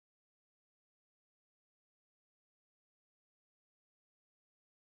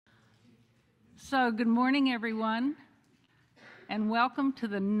So good morning, everyone, and welcome to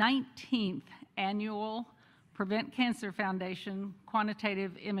the 19th Annual Prevent Cancer Foundation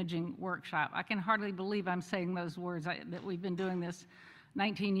Quantitative Imaging Workshop. I can hardly believe I'm saying those words, that we've been doing this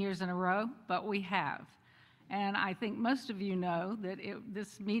 19 years in a row, but we have. And I think most of you know that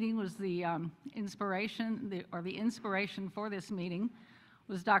this meeting was the inspiration for this meeting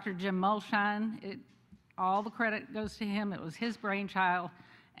was Dr. Jim Mulshine. All the credit goes to him. It was his brainchild.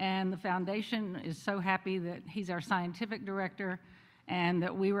 And the foundation is so happy that he's our scientific director and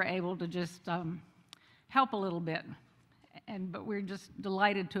that we were able to just help a little bit. But we're just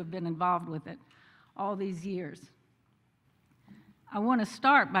delighted to have been involved with it all these years. I want to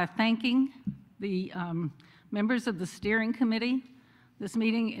start by thanking the members of the steering committee. This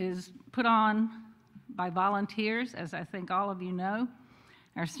meeting is put on by volunteers, as I think all of you know.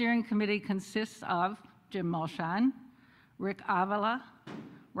 Our steering committee consists of Jim Mulshine, Rick Avila,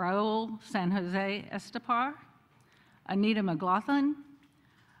 Raul San Jose Estepar, Anita McLaughlin,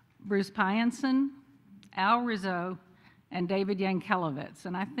 Bruce Pyenson, Al Rizzo, and David Yankelowitz.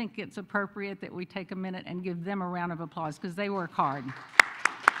 And I think it's appropriate that we take a minute and give them a round of applause because they work hard.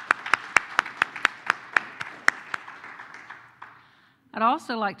 I'd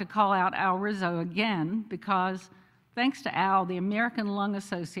also like to call out Al Rizzo again because thanks to Al, the American Lung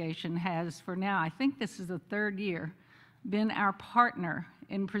Association has, for now, I think this is the third year, been our partner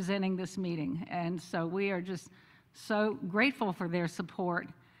in presenting this meeting. And so we are just so grateful for their support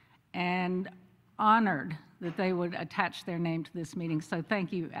and honored that they would attach their name to this meeting. So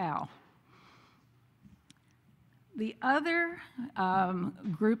thank you, Al. The other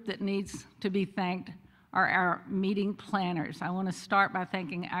group that needs to be thanked are our meeting planners. I want to start by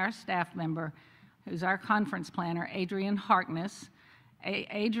thanking our staff member, who's our conference planner, Adrian Harkness.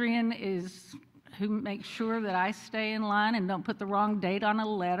 Adrian is who makes sure that I stay in line and don't put the wrong date on a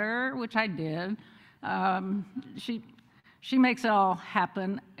letter, which I did. She makes it all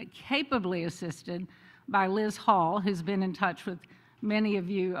happen, capably assisted by Liz Hall, who's been in touch with many of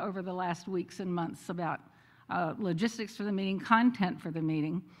you over the last weeks and months about logistics for the meeting, content for the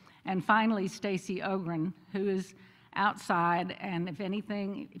meeting, and finally Stacy Ogren, who is outside, and if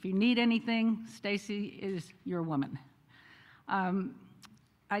you need anything, Stacy is your woman.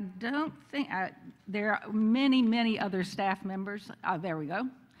 I don't think, there are many, many other staff members. There we go.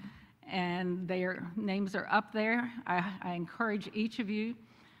 And their names are up there. I encourage each of you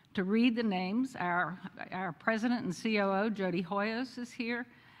to read the names. Our president and COO, Jody Hoyos, is here.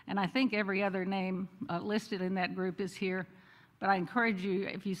 And I think every other name listed in that group is here. But I encourage you,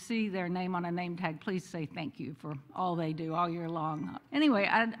 if you see their name on a name tag, please say thank you for all they do all year long. Anyway,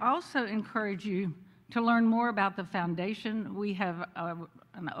 I'd also encourage you to learn more about the foundation. We have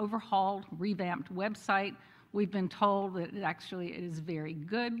an overhauled, revamped website. We've been told that it is very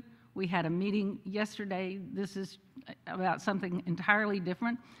good. We had a meeting yesterday. This is about something entirely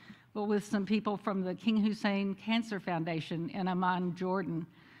different, but with some people from the King Hussein Cancer Foundation in Amman, Jordan.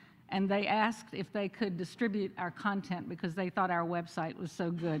 And they asked if they could distribute our content because they thought our website was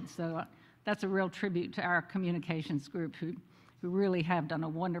so good. So that's a real tribute to our communications group who really have done a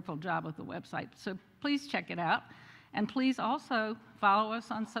wonderful job with the website. So please check it out. And please also follow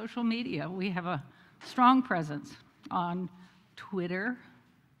us on social media. We have a strong presence on Twitter,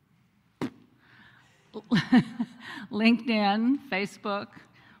 LinkedIn, Facebook,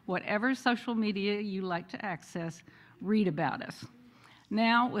 whatever social media you like to access, read about us.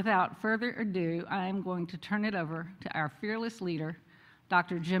 Now, without further ado, I am going to turn it over to our fearless leader,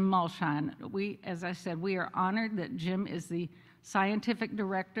 Dr. Jim Mulshine. As I said, we are honored that Jim is the scientific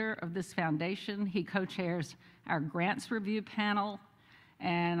director of this foundation. He co-chairs our grants review panel,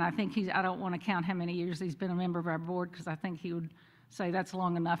 and I think I don't want to count how many years he's been a member of our board because I think he would say that's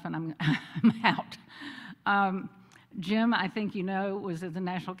long enough and I'm out. Jim, I think you know, was at the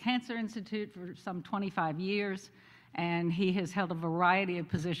National Cancer Institute for some 25 years, and he has held a variety of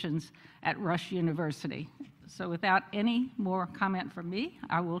positions at Rush University. So without any more comment from me,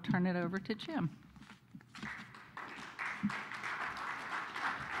 I will turn it over to Jim.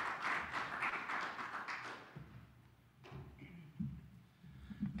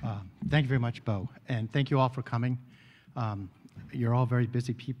 Thank you very much, Bo, and thank you all for coming. You're all very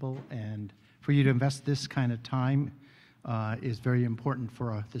busy people, and for you to invest this kind of time is very important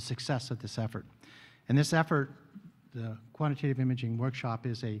for the success of this effort. And this effort, the Quantitative Imaging Workshop,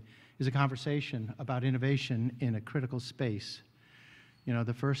 is a conversation about innovation in a critical space. You know,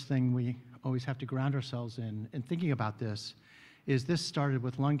 the first thing we always have to ground ourselves in thinking about this started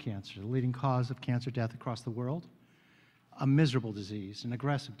with lung cancer, the leading cause of cancer death across the world. A miserable disease, an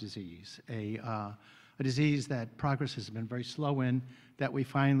aggressive disease, a a disease that progress has been very slow in, that we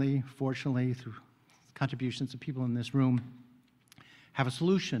finally, fortunately, through contributions of people in this room, have a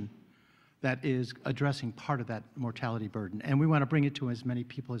solution that is addressing part of that mortality burden. And we want to bring it to as many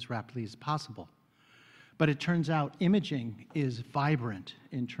people as rapidly as possible. But it turns out imaging is vibrant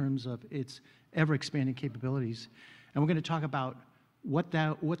in terms of its ever-expanding capabilities. And we're going to talk about what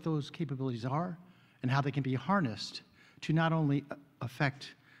those capabilities are and how they can be harnessed to not only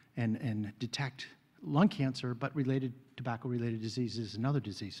affect and detect lung cancer, but tobacco-related diseases and other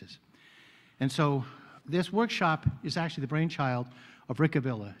diseases. And so this workshop is actually the brainchild of Rick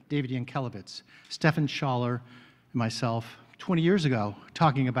Avila, David Yankelevitz, Stefan Schaller, and myself 20 years ago,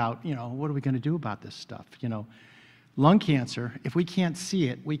 talking about, what are we going to do about this stuff? Lung cancer, if we can't see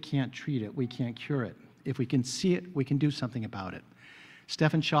it, we can't treat it, we can't cure it. If we can see it, we can do something about it.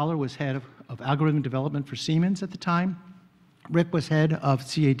 Stefan Schaller was head of algorithm development for Siemens at the time. Rick was head of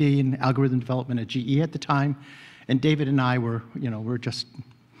CAD and algorithm development at GE at the time. And David and I were, we're just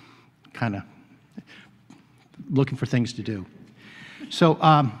kind of looking for things to do. So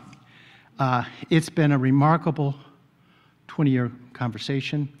it's been a remarkable 20-year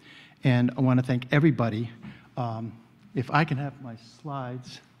conversation, and I want to thank everybody. If I can have my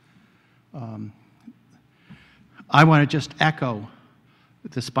slides, I want to just echo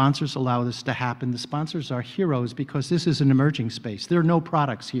that the sponsors allow this to happen. The sponsors are heroes because this is an emerging space. There are no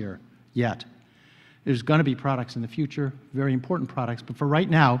products here yet. There's going to be products in the future, very important products, but for right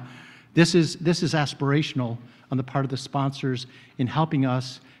now, this is aspirational on the part of the sponsors in helping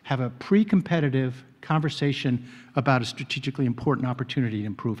us have a pre-competitive conversation about a strategically important opportunity to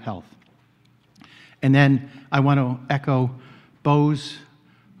improve health. And then I want to echo Bo's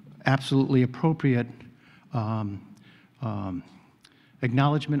absolutely appropriate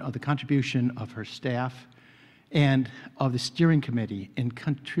acknowledgement of the contribution of her staff and of the steering committee in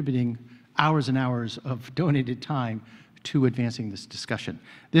contributing hours and hours of donated time to advancing this discussion.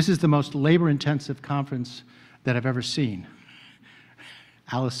 This is the most labor-intensive conference that I've ever seen.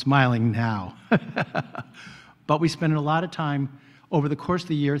 Alice smiling now. But we spent a lot of time over the course of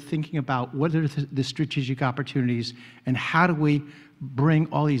the year thinking about what are the strategic opportunities and how do we bring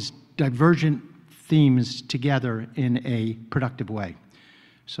all these divergent themes together in a productive way.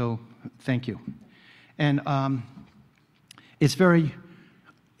 So thank you. And it's a very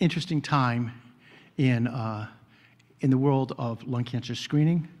interesting time in the world of lung cancer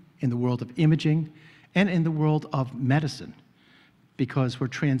screening, in the world of imaging, and in the world of medicine, because we're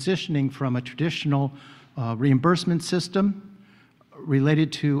transitioning from a traditional reimbursement system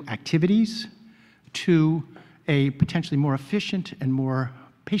related to activities to a potentially more efficient and more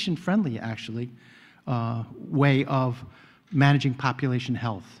patient-friendly, actually, way of managing population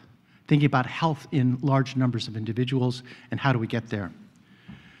health, thinking about health in large numbers of individuals, and how do we get there.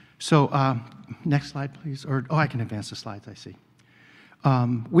 So next slide, please. I can advance the slides, I see.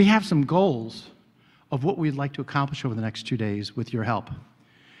 We have some goals of what we'd like to accomplish over the next 2 days with your help.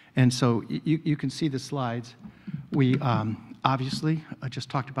 And so you can see the slides. We obviously just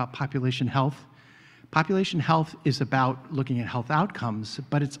talked about population health. Population health is about looking at health outcomes,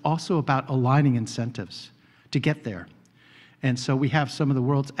 but it's also about aligning incentives to get there. And so we have some of the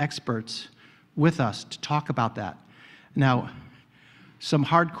world's experts with us to talk about that. Now, some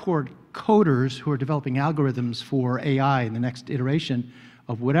hardcore coders who are developing algorithms for AI in the next iteration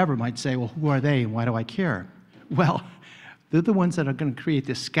of whatever might say, well, who are they and why do I care? Well, they're the ones that are going to create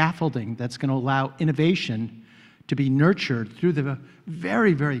this scaffolding that's going to allow innovation to be nurtured through the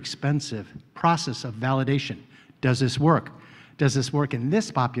very, very expensive process of validation. Does this work? Does this work in this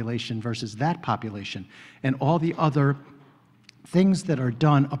population versus that population? And all the other things that are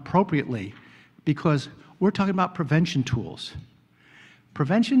done appropriately, because we're talking about prevention tools.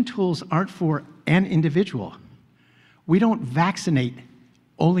 Prevention tools aren't for an individual. We don't vaccinate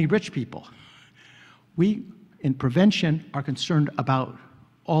only rich people. We, in prevention, are concerned about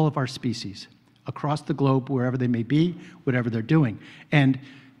all of our species across the globe, wherever they may be, whatever they're doing. And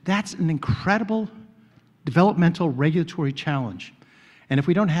that's an incredible developmental regulatory challenge. And if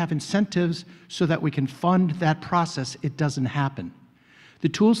we don't have incentives so that we can fund that process, it doesn't happen. The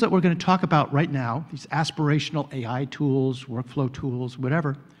tools that we're going to talk about right now, these aspirational AI tools, workflow tools,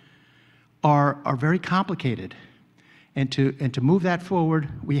 whatever, are very complicated. And to move that forward,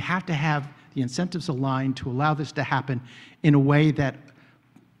 we have to have the incentives aligned to allow this to happen in a way that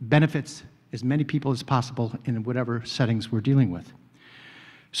benefits as many people as possible in whatever settings we're dealing with.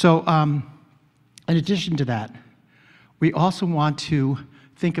 So in addition to that, we also want to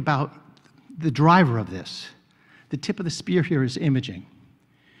think about the driver of this. The tip of the spear here is imaging.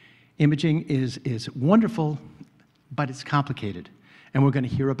 Imaging is wonderful, but it's complicated. And we're going to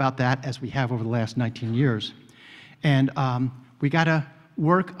hear about that as we have over the last 19 years. And we got to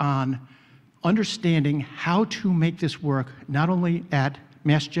work on understanding how to make this work not only at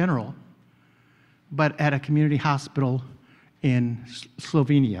Mass General, but at a community hospital in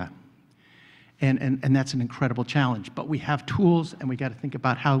Slovenia. And that's an incredible challenge. But we have tools, and we got to think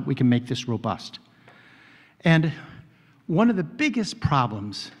about how we can make this robust. And one of the biggest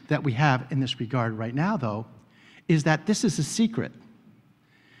problems that we have in this regard right now, though, is that this is a secret.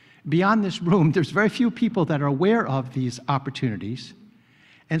 Beyond this room, there's very few people that are aware of these opportunities.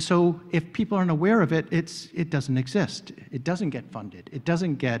 And so if people aren't aware of it, it doesn't exist. It doesn't get funded. It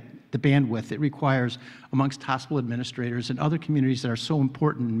doesn't get the bandwidth it requires amongst hospital administrators and other communities that are so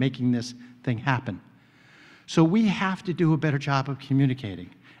important in making this thing happen. So we have to do a better job of communicating.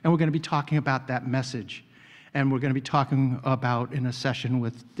 And we're going to be talking about that message. And we're going to be talking about, in a session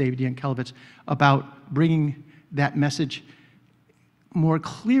with David Yankelevitz, about bringing that message more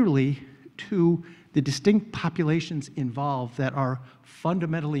clearly to the distinct populations involved that are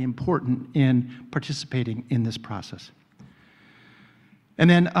fundamentally important in participating in this process. And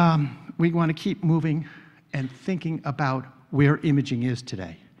then we want to keep moving and thinking about where imaging is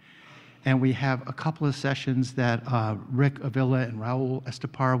today. And we have a couple of sessions that Rick Avila and Raul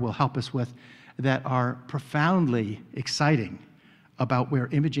Estepar will help us with that are profoundly exciting about where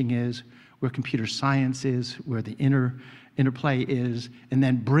imaging is, where computer science is, where the interplay is, and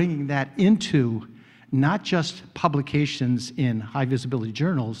then bringing that into not just publications in high visibility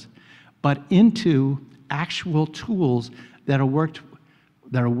journals, but into actual tools that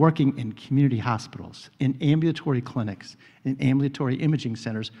are working in community hospitals, in ambulatory clinics, in ambulatory imaging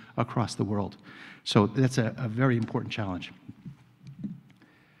centers across the world. So that's a very important challenge.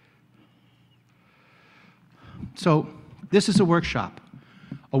 So this is a workshop.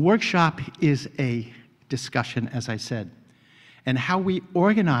 A workshop is a discussion, as I said. And how we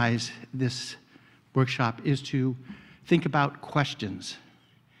organize this workshop is to think about questions.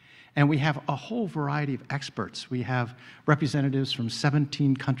 And we have a whole variety of experts. We have representatives from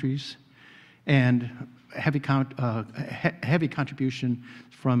 17 countries and heavy contribution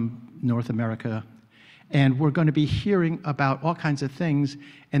from North America. And we're going to be hearing about all kinds of things.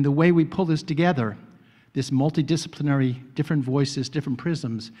 And the way we pull this together, this multidisciplinary, different voices, different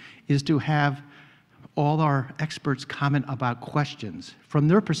prisms, is to have all our experts comment about questions. From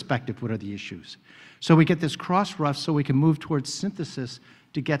their perspective, what are the issues? So we get this cross-rough so we can move towards synthesis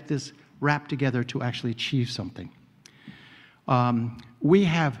to get this wrapped together to actually achieve something. We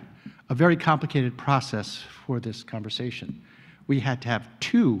have a very complicated process for this conversation. We had to have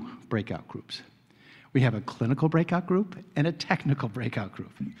 2 breakout groups. We have a clinical breakout group and a technical breakout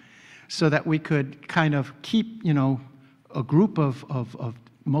group, so that we could kind of keep, a group of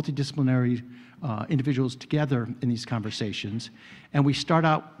multidisciplinary individuals together in these conversations. And we start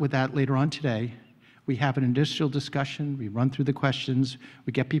out with that later on today. We have an initial discussion, we run through the questions,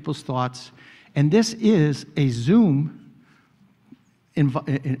 we get people's thoughts. And this is a Zoom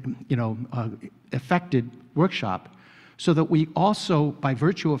affected workshop, so that we also, by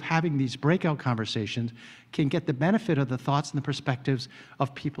virtue of having these breakout conversations, can get the benefit of the thoughts and the perspectives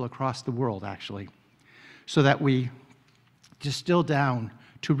of people across the world, actually, so that we distill down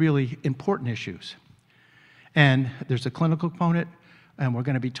to really important issues. And there's a clinical component, and we're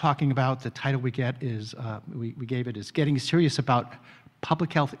going to be talking about, the title we get is, we gave it is Getting Serious About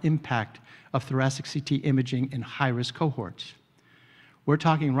Public Health Impact of Thoracic CT Imaging in High-Risk Cohorts. We're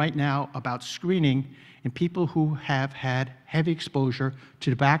talking right now about screening in people who have had heavy exposure to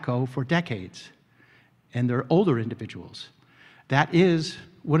tobacco for decades, and they're older individuals. That is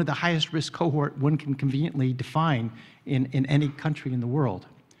one of the highest risk cohort one can conveniently define in any country in the world,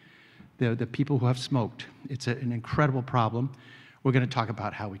 the people who have smoked. It's an incredible problem. We're going to talk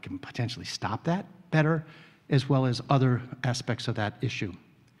about how we can potentially stop that better, as well as other aspects of that issue.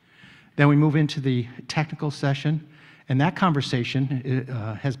 Then we move into the technical session, and that conversation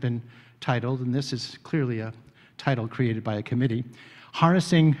has been titled, and this is clearly a title created by a committee,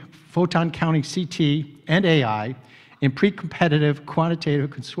 Harnessing Photon Counting CT and AI in Pre-Competitive Quantitative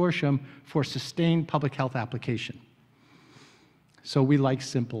Consortium for Sustained Public Health Application. So we like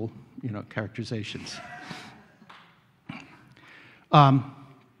simple, characterizations. That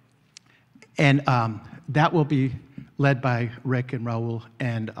will be led by Rick and Raul,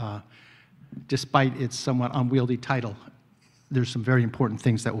 and despite its somewhat unwieldy title, there's some very important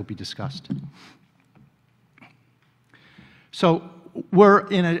things that will be discussed. So we're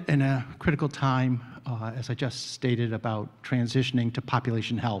in a critical time, as I just stated, about transitioning to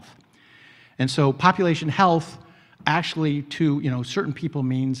population health. And so population health actually to certain people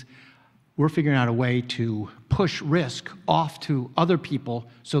means we're figuring out a way to push risk off to other people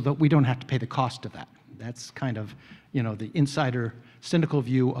so that we don't have to pay the cost of that. That's kind of, the insider cynical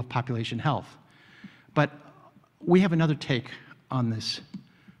view of population health. But we have another take on this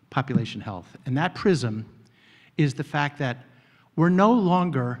population health, and that prism is the fact that we're no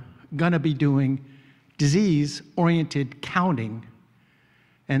longer going to be doing disease-oriented counting,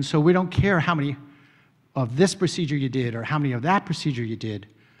 and so we don't care how many of this procedure you did or how many of that procedure you did.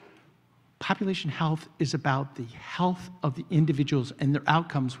 Population health is about the health of the individuals and their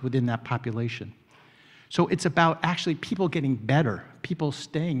outcomes within that population. So it's about actually people getting better, people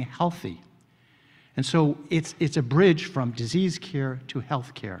staying healthy. And so it's a bridge from disease care to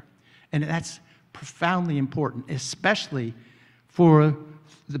health care. And that's profoundly important, especially for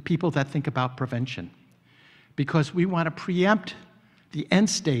the people that think about prevention. Because we want to preempt the end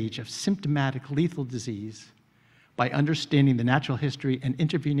stage of symptomatic lethal disease by understanding the natural history and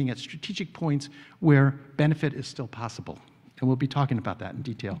intervening at strategic points where benefit is still possible. And we'll be talking about that in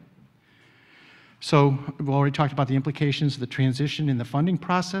detail. So we've already talked about the implications of the transition in the funding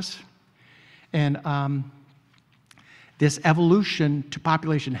process. And this evolution to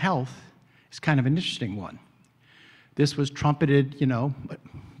population health is kind of an interesting one. This was trumpeted,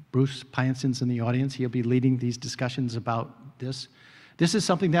 Bruce Pyanson's in the audience. He'll be leading these discussions about this. This is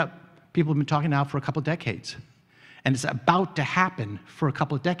something that people have been talking now for a couple of decades. And it's about to happen for a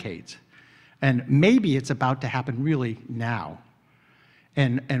couple of decades. And maybe it's about to happen really now.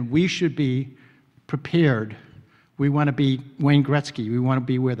 And we should be prepared. We want to be Wayne Gretzky. We want to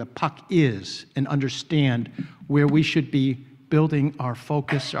be where the puck is and understand where we should be building our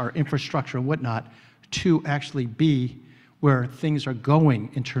focus, our infrastructure and whatnot to actually be where things are going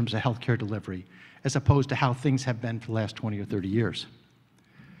in terms of healthcare delivery, as opposed to how things have been for the last 20 or 30 years.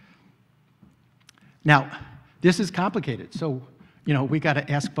 Now, this is complicated. So, we got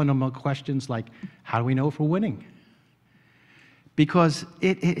to ask fundamental questions like, how do we know if we're winning? Because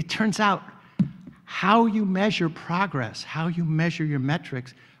it turns out how you measure progress, how you measure your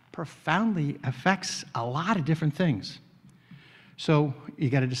metrics profoundly affects a lot of different things. So you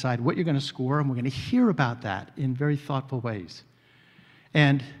got to decide what you're going to score, and we're going to hear about that in very thoughtful ways.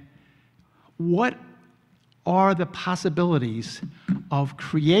 And what are the possibilities of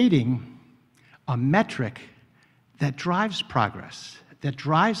creating a metric that drives progress, that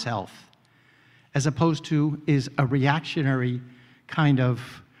drives health, as opposed to is a reactionary kind of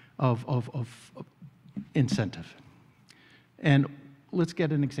incentive? And let's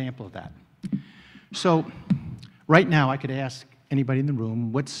get an example of that. So right now, I could ask anybody in the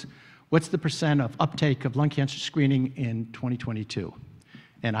room, what's the percent of uptake of lung cancer screening in 2022?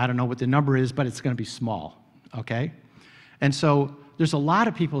 And I don't know what the number is, but it's going to be small, okay? And so there's a lot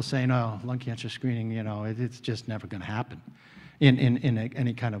of people saying, oh, lung cancer screening, it's just never going to happen in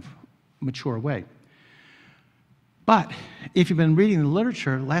any kind of mature way. But if you've been reading the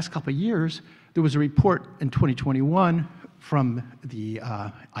literature the last couple of years, there was a report in 2021 from the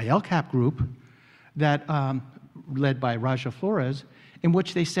ILCAP group that led by Raja Flores, in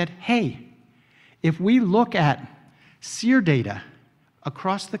which they said, hey, if we look at SEER data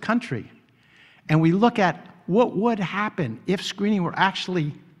across the country, and we look at what would happen if screening were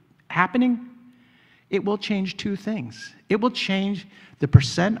actually happening, it will change two things. It will change the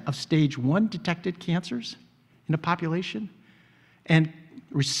percent of stage 1 detected cancers in a population, and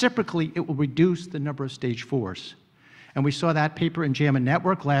reciprocally, it will reduce the number of stage 4s. And we saw that paper in JAMA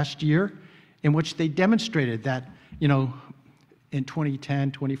Network last year, in which they demonstrated that, in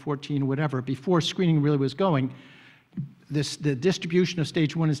 2010, 2014, whatever, before screening really was going, the distribution of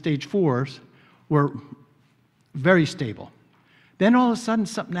stage 1 and stage 4s were very stable. Then all of a sudden,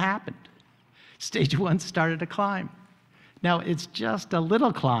 something happened. Stage 1 started to climb. Now, it's just a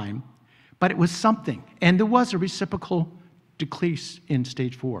little climb, but it was something. And there was a reciprocal decrease in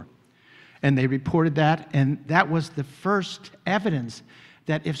stage 4. And they reported that, and that was the first evidence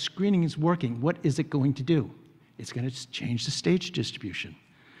that if screening is working, what is it going to do? It's going to change the stage distribution.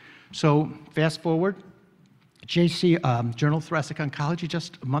 So fast forward, JC, Journal of Thoracic Oncology,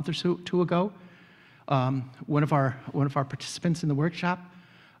 just a month or two ago, one of our participants in the workshop,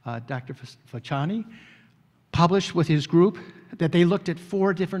 Dr. Fachani, published with his group that they looked at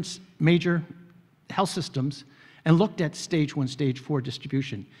 4 different major health systems and looked at stage 1, stage 4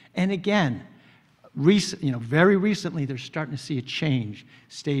 distribution. And again, very recently, they're starting to see a change.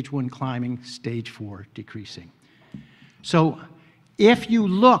 Stage 1 climbing, stage 4 decreasing. So if you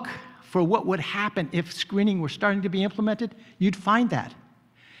look for what would happen if screening were starting to be implemented, you'd find that.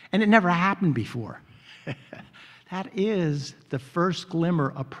 And it never happened before. That is the first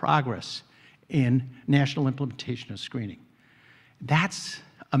glimmer of progress in national implementation of screening. That's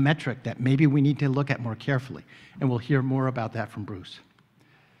a metric that maybe we need to look at more carefully. And we'll hear more about that from Bruce.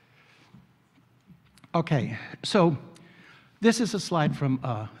 Okay, so this is a slide from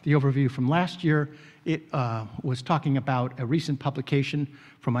the overview from last year. It was talking about a recent publication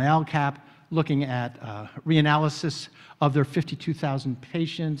from ILCAP looking at reanalysis of their 52,000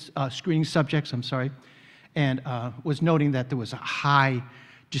 patients, screening subjects, I'm sorry, and was noting that there was a high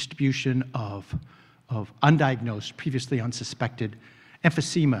distribution of undiagnosed, previously unsuspected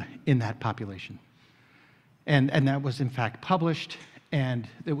emphysema in that population. And that was in fact published, and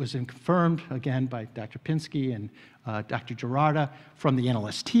it was confirmed again by Dr. Pinsky and Dr. Gerarda from the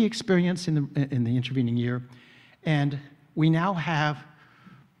NLST experience in the intervening year. And we now have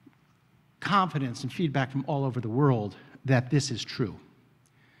confidence and feedback from all over the world that this is true.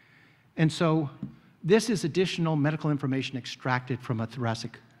 And so this is additional medical information extracted from a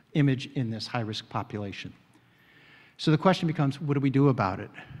thoracic image in this high-risk population. So the question becomes, what do we do about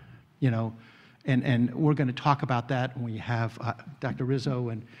it? You know, and we're going to talk about that when we have Dr. Rizzo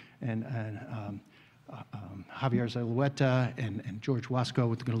and Javier Zalueta and George Wasco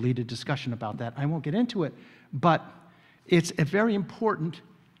are going to lead a discussion about that. I won't get into it, but it's a very important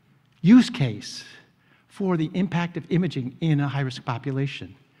use case for the impact of imaging in a high-risk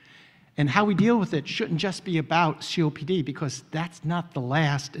population. And how we deal with it shouldn't just be about COPD, because that's not the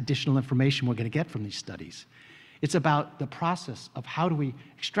last additional information we're going to get from these studies. It's about the process of how do we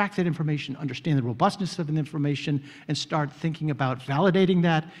extract that information, understand the robustness of the information, and start thinking about validating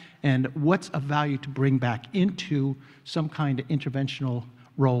that and what's of value to bring back into some kind of interventional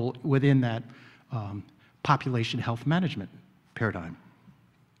role within that population health management paradigm.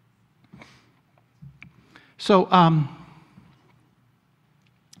 So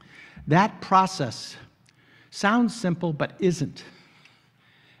that process sounds simple, but isn't.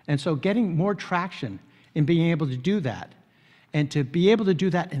 And so getting more traction in being able to do that, and to be able to do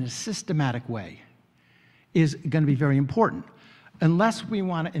that in a systematic way, is going to be very important. Unless we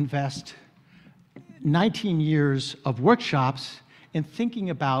want to invest 19 years of workshops in thinking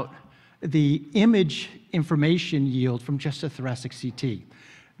about the image information yield from just a thoracic CT.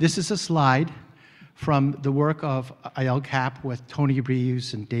 This is a slide from the work of ILCAP with Tony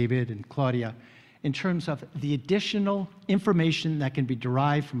Reeves and David and Claudia in terms of the additional information that can be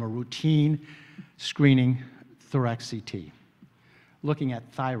derived from a routine screening thorax CT, looking at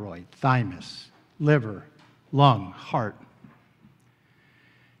thyroid, thymus, liver, lung, heart.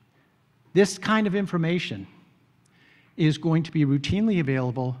 This kind of information is going to be routinely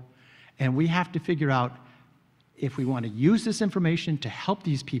available, and we have to figure out if we want to use this information to help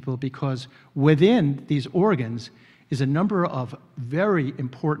these people, because within these organs is a number of very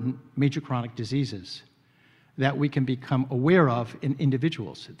important major chronic diseases that we can become aware of in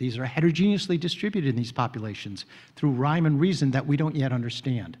individuals. These are heterogeneously distributed in these populations through rhyme and reason that we don't yet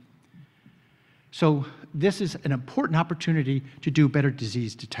understand. So this is an important opportunity to do better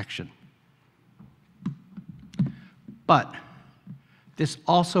disease detection. But this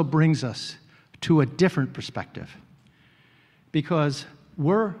also brings us to a different perspective, because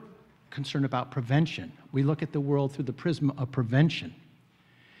we're concerned about prevention. We look at the world through the prism of prevention.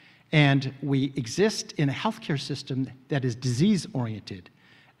 And we exist in a healthcare system that is disease-oriented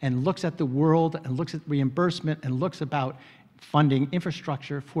and looks at the world and looks at reimbursement and looks about funding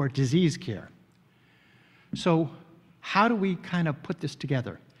infrastructure for disease care. So how do we kind of put this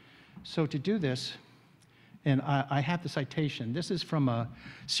together? So to do this, and I have the citation. This is from a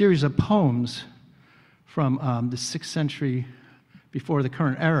series of poems from the 6th century before the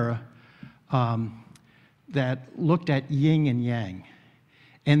current era that looked at yin and yang.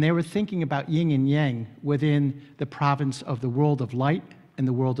 And they were thinking about yin and yang within the province of the world of light and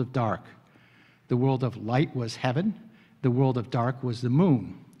the world of dark. The world of light was heaven, the world of dark was the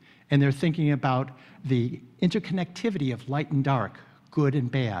moon. And they're thinking about the interconnectivity of light and dark, good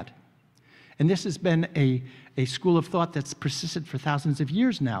and bad. And this has been a school of thought that's persisted for thousands of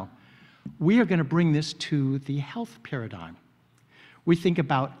years now. We are going to bring this to the health paradigm. We think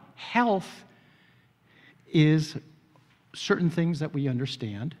about health is certain things that we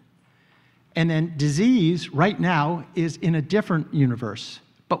understand, and then disease right now is in a different universe,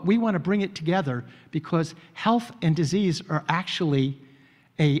 but we want to bring it together because health and disease are actually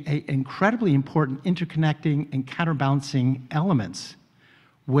a incredibly important interconnecting and counterbalancing elements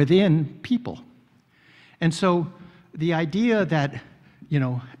within people. And so the idea that, you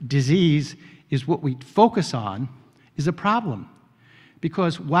know, disease is what we focus on is a problem.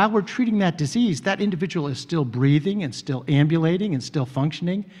 Because while we're treating that disease, that individual is still breathing and still ambulating and still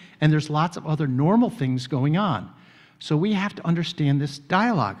functioning, and there's lots of other normal things going on. So we have to understand this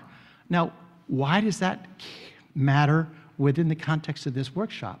dialogue. Now, why does that matter? within the context of this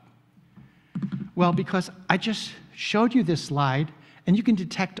workshop? Well, because I just showed you this slide, and you can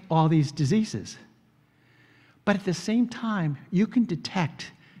detect all these diseases. But at the same time, you can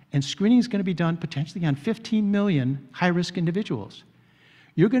detect, and screening is going to be done potentially on 15 million high-risk individuals.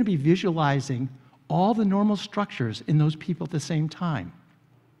 You're going to be visualizing all the normal structures in those people at the same time.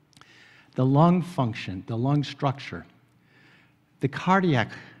 The lung function, the lung structure, the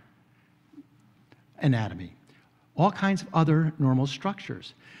cardiac anatomy, all kinds of other normal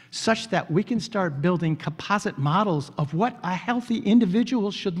structures, such that we can start building composite models of what a healthy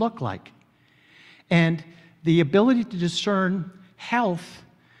individual should look like. And the ability to discern health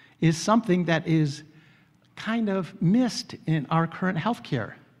is something that is kind of missed in our current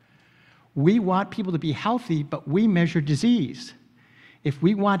healthcare. We want people to be healthy, but we measure disease. If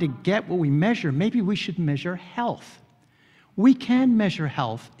we want to get what we measure, maybe we should measure health. We can measure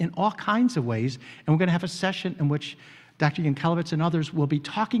health in all kinds of ways, and we're going to have a session in which Dr. Yankelevitz and others will be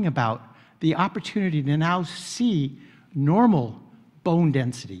talking about the opportunity to now see normal bone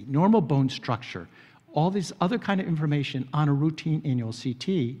density, normal bone structure, all this other kind of information on a routine annual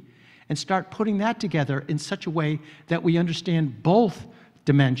CT, and start putting that together in such a way that we understand both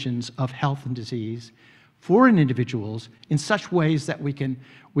dimensions of health and disease for individuals in such ways that we can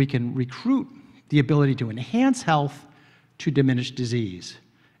recruit the ability to enhance health to diminish disease.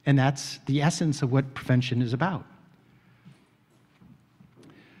 And that's the essence of what prevention is about.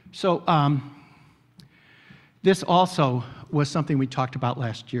 So this also was something we talked about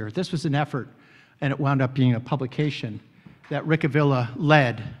last year. This was an effort, and it wound up being a publication that Rick Avila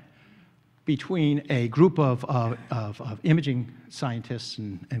led between a group of imaging scientists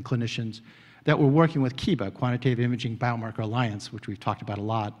and clinicians that were working with QIBA, Quantitative Imaging Biomarker Alliance, which we've talked about a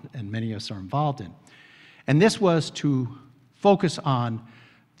lot and many of us are involved in. And this was to focus on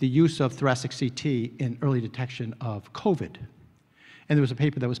the use of thoracic CT in early detection of COVID. And there was a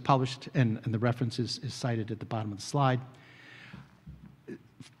paper that was published, and the reference is cited at the bottom of the slide.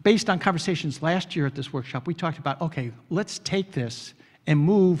 Based on conversations last year at this workshop, we talked about, okay, let's take this and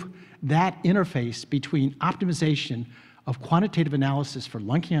move that interface between optimization of quantitative analysis for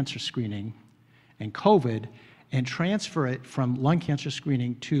lung cancer screening and COVID and transfer it from lung cancer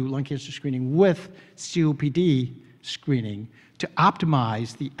screening to lung cancer screening with COPD screening to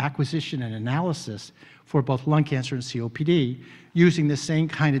optimize the acquisition and analysis for both lung cancer and COPD using the same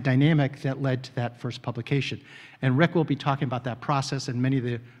kind of dynamic that led to that first publication. And Rick will be talking about that process, and many of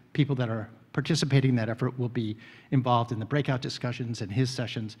the people that are participating in that effort will be involved in the breakout discussions and his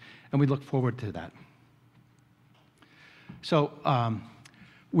sessions, and we look forward to that. So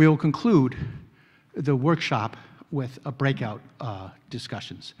we'll conclude the workshop with a breakout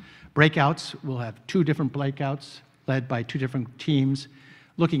discussions. Breakouts, we'll have 2 different breakouts led by 2 different teams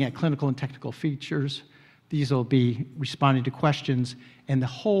looking at clinical and technical features. These will be responding to questions, and the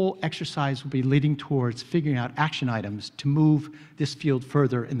whole exercise will be leading towards figuring out action items to move this field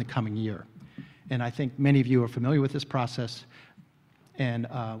further in the coming year. And I think many of you are familiar with this process, and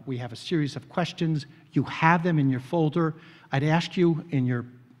we have a series of questions. You have them in your folder. I'd ask you in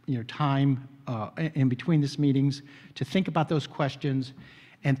your time in between these meetings to think about those questions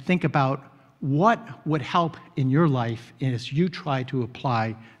and think about what would help in your life as you try to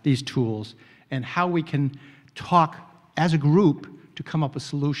apply these tools, and how we can talk as a group to come up with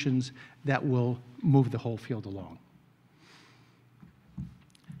solutions that will move the whole field along.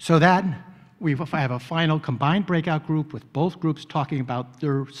 So that we have a final combined breakout group with both groups talking about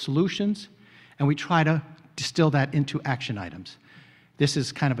their solutions, and we try to distill that into action items. This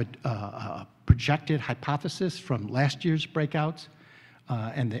is kind of a projected hypothesis from last year's breakouts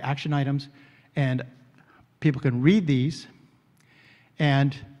and the action items, and people can read these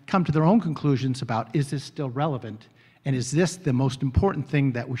and come to their own conclusions about, is this still relevant, and is this the most important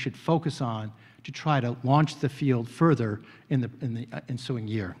thing that we should focus on to try to launch the field further in the ensuing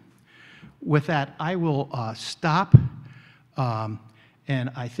year. With that, I will stop, and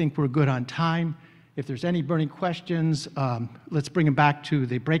I think we're good on time. If there's any burning questions, let's bring them back to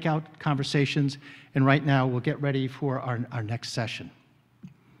the breakout conversations, and right now we'll get ready for our next session.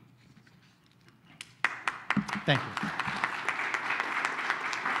 Thank you.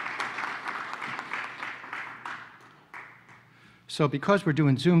 So because we're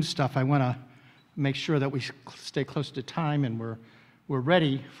doing Zoom stuff, I want to make sure that we stay close to time, and we're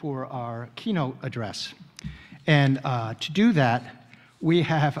ready for our keynote address. And to do that, we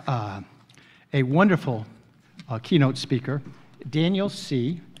have a wonderful keynote speaker, Daniel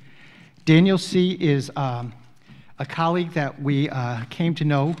C. Daniel C. is a colleague that we came to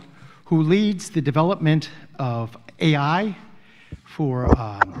know who leads the development of AI for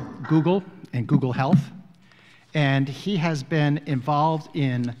Google and Google Health. and he has been involved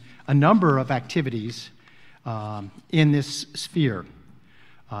in a number of activities in this sphere.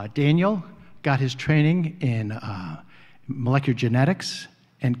 Daniel got his training in molecular genetics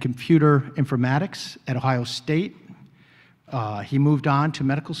and computer informatics at Ohio State. He moved on to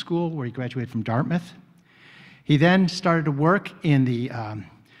medical school, where he graduated from Dartmouth. He then started to work in the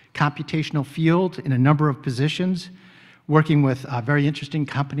computational field in a number of positions, working with very interesting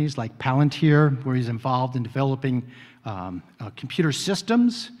companies like Palantir, where he's involved in developing computer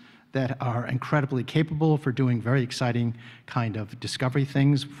systems that are incredibly capable for doing very exciting kind of discovery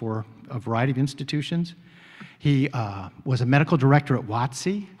things for a variety of institutions. He was a medical director at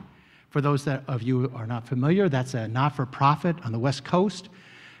WOTC. For those of you who are not familiar, that's a not-for-profit on the West Coast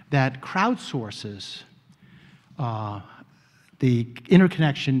that crowdsources the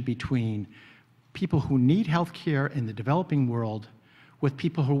interconnection between people who need health care in the developing world with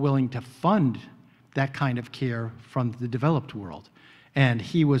people who are willing to fund that kind of care from the developed world. And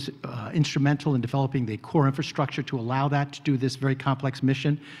he was instrumental in developing the core infrastructure to allow that to do this very complex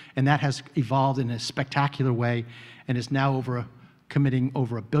mission. And that has evolved in a spectacular way and is now committing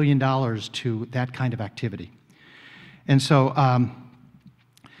over $1 billion to that kind of activity. And so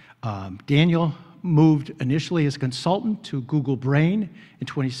Daniel moved initially as a consultant to Google Brain in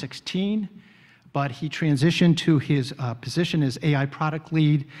 2016, but he transitioned to his position as AI product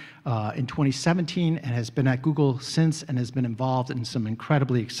lead in 2017 and has been at Google since and has been involved in some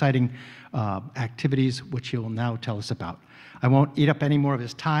incredibly exciting activities, which he will now tell us about. I won't eat up any more of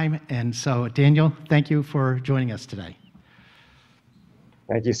his time, and so Daniel, thank you for joining us today.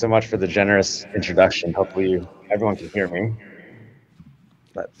 Thank you so much for the generous introduction. Hopefully everyone can hear me.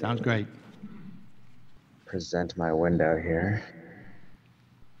 Sounds great. Present my window here.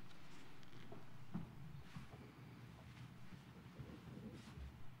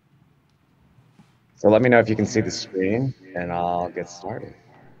 So let me know if you can see the screen and I'll get started.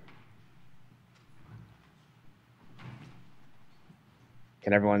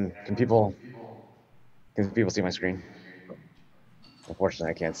 Can people see my screen?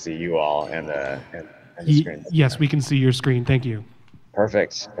 Unfortunately, I can't see you all and the screen. Yes, we can see your screen. Thank you.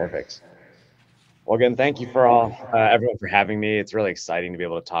 Perfect. Well, again, thank you for everyone for having me. It's really exciting to be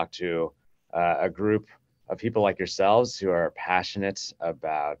able to talk to a group of people like yourselves who are passionate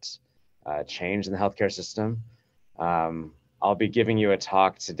about change in the healthcare system. I'll be giving you a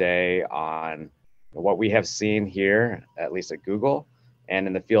talk today on what we have seen here, at least at Google, and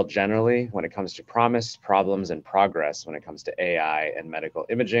in the field generally, when it comes to promise, problems, and progress when it comes to AI and medical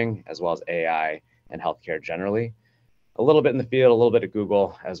imaging, as well as AI and healthcare generally. A little bit in the field, a little bit at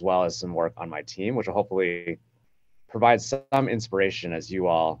Google, as well as some work on my team, which will hopefully provide some inspiration as you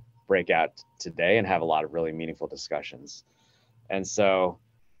all break out today and have a lot of really meaningful discussions. And so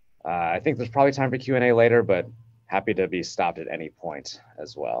I think there's probably time for Q&A later, but happy to be stopped at any point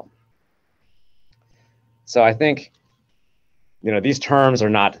as well. So I think, these terms are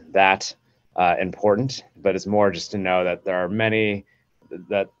not that important, but it's more just to know that there are many,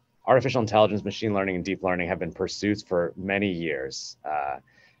 that artificial intelligence, machine learning, and deep learning have been pursuits for many years.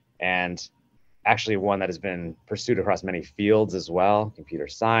 And actually one that has been pursued across many fields as well: computer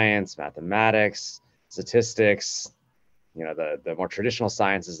science, mathematics, statistics, the more traditional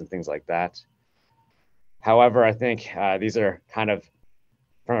sciences and things like that. However, I think these are kind of,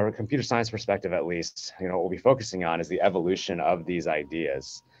 from a computer science perspective at least, what we'll be focusing on is the evolution of these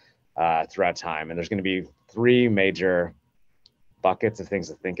ideas throughout time. And there's going to be three major buckets of things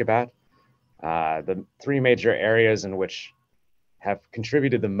to think about. The three major areas in which have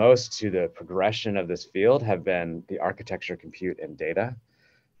contributed the most to the progression of this field have been the architecture, compute, and data.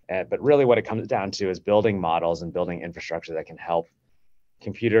 But really what it comes down to is building models and building infrastructure that can help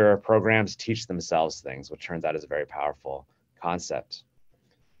computer programs teach themselves things, which turns out is a very powerful concept.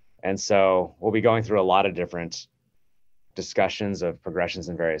 And so we'll be going through a lot of different discussions of progressions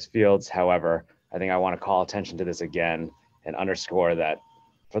in various fields. However, I think I want to call attention to this again and underscore that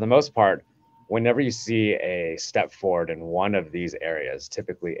for the most part, whenever you see a step forward in one of these areas,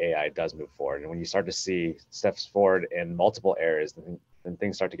 typically AI does move forward. And when you start to see steps forward in multiple areas, then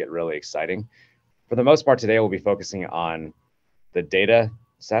things start to get really exciting. For the most part today, we'll be focusing on the data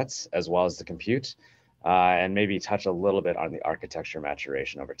sets as well as the compute, and maybe touch a little bit on the architecture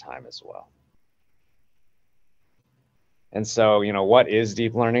maturation over time as well. And so, what is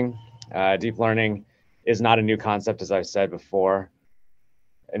deep learning? Deep learning is not a new concept, as I've said before.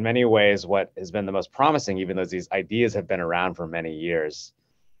 In many ways, what has been the most promising, even though these ideas have been around for many years,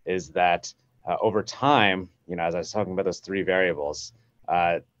 is that over time, as I was talking about those three variables,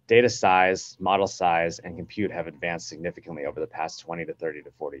 data size, model size, and compute have advanced significantly over the past 20 to 30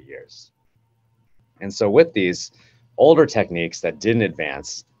 to 40 years. And so with these older techniques that didn't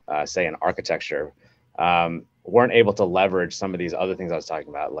advance, say in architecture, weren't able to leverage some of these other things I was talking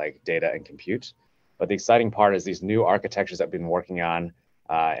about, like data and compute. But the exciting part is these new architectures that we've been working on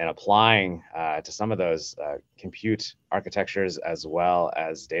and applying to some of those compute architectures as well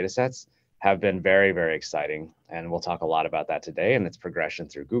as data sets have been very, very exciting. And we'll talk a lot about that today and its progression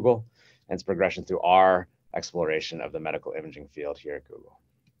through Google and its progression through our exploration of the medical imaging field here at Google.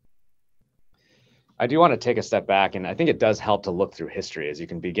 I do want to take a step back, and I think it does help to look through history as you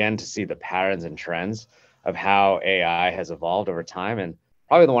can begin to see the patterns and trends of how AI has evolved over time. And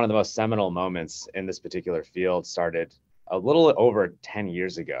probably one of the most seminal moments in this particular field started a little over 10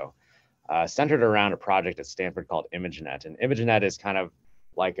 years ago, centered around a project at Stanford called ImageNet. And ImageNet is kind of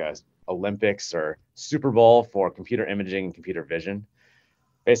like a Olympics or Super Bowl for computer imaging and computer vision.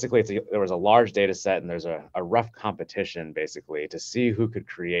 Basically, there was a large data set and there's a rough competition basically to see who could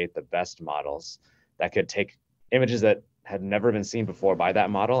create the best models that could take images that had never been seen before by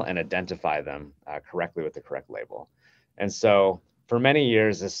that model and identify them correctly with the correct label. And so for many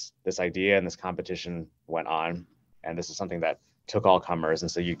years, this idea and this competition went on, and this is something that took all comers.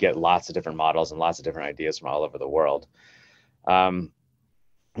 And so you get lots of different models and lots of different ideas from all over the world.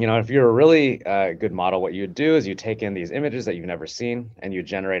 If you're a really good model, what you would do is you take in these images that you've never seen and you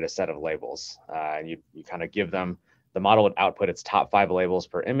generate a set of labels. And you kind of give them, the model would output its top 5 labels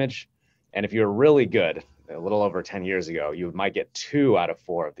per image. And if you're really good, a little over 10 years ago, you might get 2 out of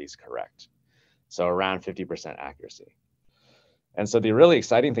 4 of these correct. So around 50% accuracy. And so the really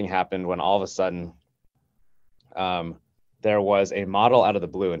exciting thing happened when all of a sudden there was a model out of the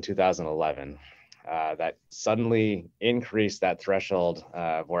blue in 2011 that suddenly increased that threshold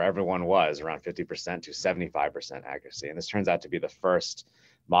where everyone was around 50% to 75% accuracy. And this turns out to be the first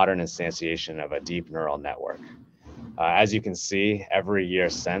modern instantiation of a deep neural network. As you can see, every year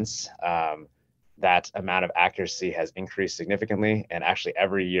since, that amount of accuracy has increased significantly. And actually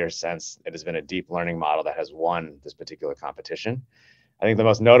every year since, it has been a deep learning model that has won this particular competition. I think the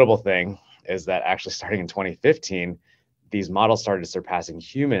most notable thing is that actually starting in 2015, these models started surpassing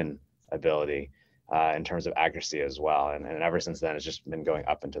human ability in terms of accuracy as well. And ever since then, it's just been going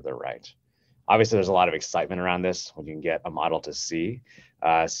up and to the right. Obviously, there's a lot of excitement around this when you can get a model to see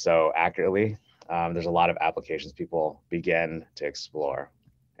so accurately. There's a lot of applications people begin to explore.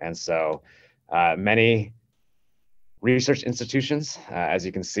 And so many research institutions, as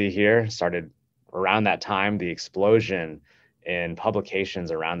you can see here, started around that time. The explosion in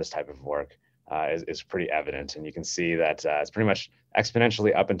publications around this type of work is pretty evident. And you can see that it's pretty much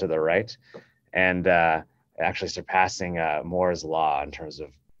exponentially up and to the right and actually surpassing Moore's law in terms of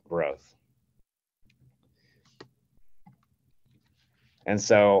growth. And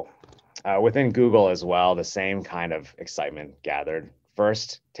so within Google as well, the same kind of excitement gathered.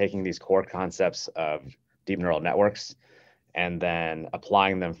 First, taking these core concepts of deep neural networks and then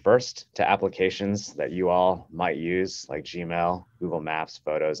applying them first to applications that you all might use, like Gmail, Google Maps,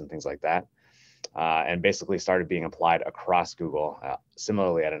 Photos, and things like that. And basically started being applied across Google,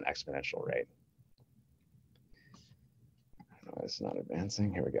 similarly at an exponential rate. Oh, it's not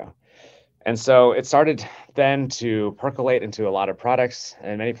advancing, here we go. And so it started then to percolate into a lot of products.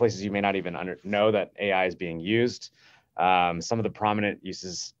 In many places, you may not even know that AI is being used. Some of the prominent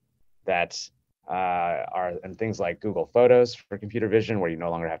uses that are in things like Google Photos for computer vision, where you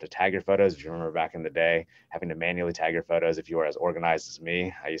no longer have to tag your photos. If you remember back in the day, having to manually tag your photos, if you were as organized as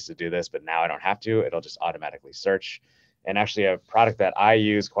me, I used to do this, but now I don't have to. It'll just automatically search. And actually a product that I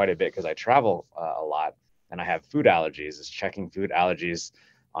use quite a bit because I travel a lot and I have food allergies is checking food allergies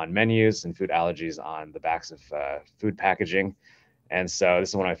on menus and food allergies on the backs of food packaging. And so this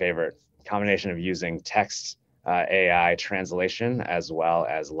is one of my favorite combination of using text AI translation as well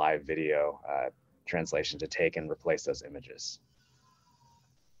as live video translation to take and replace those images.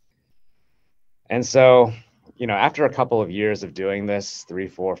 And so, after a couple of years of doing this, 3,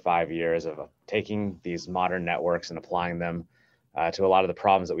 4, 5 years of taking these modern networks and applying them to a lot of the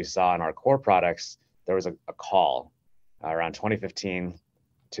problems that we saw in our core products, there was a call around 2015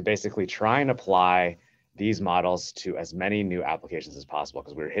 to basically try and apply these models to as many new applications as possible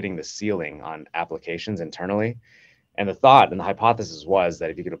because we were hitting the ceiling on applications internally. And the thought and the hypothesis was that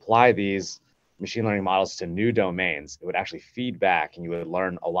if you could apply these machine learning models to new domains, it would actually feed back and you would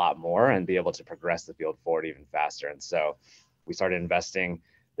learn a lot more and be able to progress the field forward even faster. And so we started investing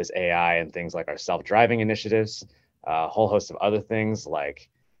this AI in things like our self-driving initiatives, a whole host of other things like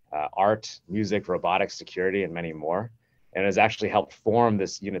art, music, robotics, security, and many more. And it has actually helped form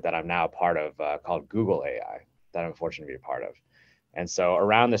this unit that I'm now a part of called Google AI that I'm fortunate to be a part of. And so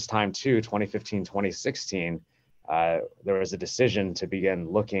around this time too, 2015, 2016, there was a decision to begin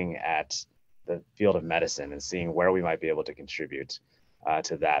looking at the field of medicine and seeing where we might be able to contribute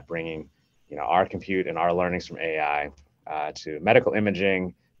to that, bringing our compute and our learnings from AI to medical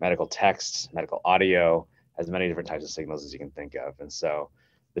imaging, medical text, medical audio, as many different types of signals as you can think of. And so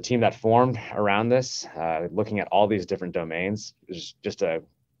the team that formed around this, looking at all these different domains, is just a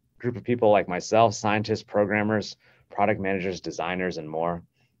group of people like myself, scientists, programmers, product managers, designers, and more.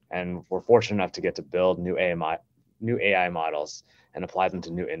 And we're fortunate enough to get to build new AI models and apply them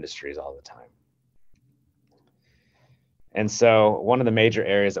to new industries all the time. And so one of the major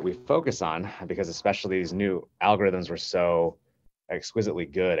areas that we focus on, because especially these new algorithms were so exquisitely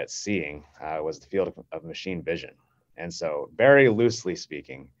good at seeing, was the field of machine vision. And so very loosely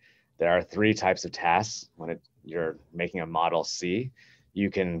speaking, there are three types of tasks when you're making a model see. You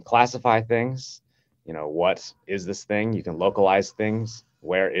can classify things, what is this thing? You can localize things,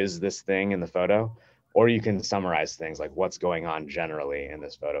 where is this thing in the photo? Or you can summarize things like what's going on generally in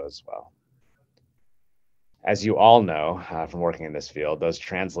this photo as well. As you all know from working in this field, those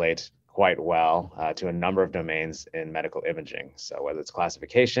translate quite well to a number of domains in medical imaging. So whether it's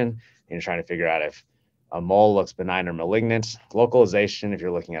classification, and you're trying to figure out if a mole looks benign or malignant, localization, if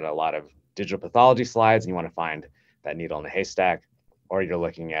you're looking at a lot of digital pathology slides and you want to find that needle in the haystack, or you're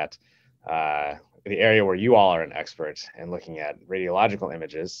looking at the area where you all are an expert and looking at radiological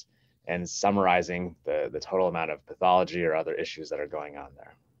images and summarizing the total amount of pathology or other issues that are going on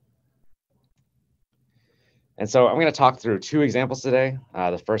there. And so I'm going to talk through two examples today.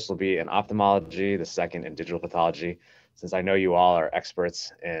 The first will be in ophthalmology, the second in digital pathology. Since I know you all are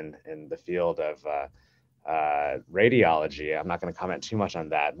experts in the field of radiology, I'm not going to comment too much on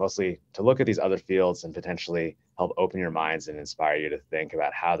that, mostly to look at these other fields and potentially help open your minds and inspire you to think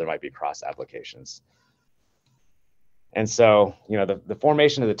about how there might be cross applications. And so, the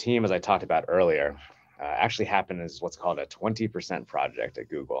formation of the team, as I talked about earlier, actually happened as what's called a 20% project at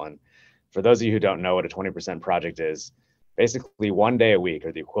Google. And for those of you who don't know what a 20% project is, basically 1 day a week,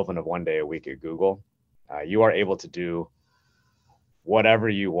 or the equivalent of 1 day a week at Google, you are able to do whatever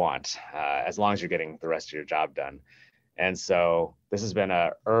you want, as long as you're getting the rest of your job done. And so this has been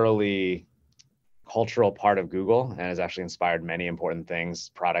an early cultural part of Google and has actually inspired many important things.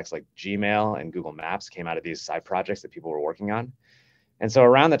 Products like Gmail and Google Maps came out of these side projects that people were working on. And so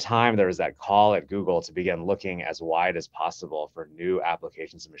around the time there was that call at Google to begin looking as wide as possible for new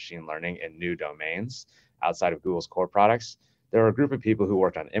applications of machine learning in new domains outside of Google's core products, there were a group of people who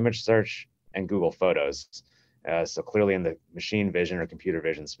worked on image search and Google Photos. So clearly in the machine vision or computer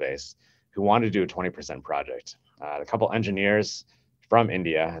vision space, who wanted to do a 20% project. A couple engineers from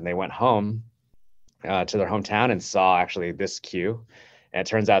India, and they went home to their hometown and saw actually this queue. And it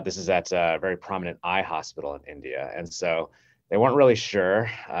turns out this is at a very prominent eye hospital in India. And so they weren't really sure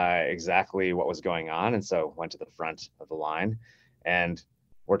exactly what was going on. And so went to the front of the line and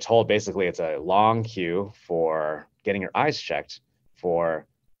were told basically it's a long queue for getting your eyes checked for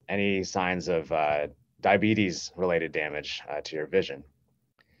any signs of diabetes related damage to your vision.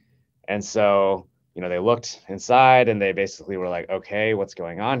 And so, they looked inside and they basically were like, okay, what's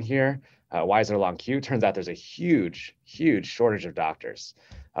going on here? Why is there a long queue? Turns out there's a huge shortage of doctors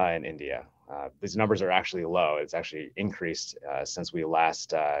in India. These numbers are actually low. It's actually increased since we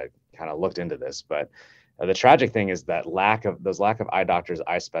last kind of looked into this. But the tragic thing is that lack of eye doctors,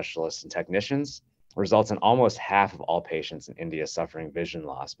 eye specialists, and technicians results in almost half of all patients in India suffering vision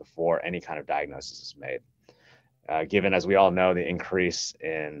loss before any kind of diagnosis is made. Given, as we all know, the increase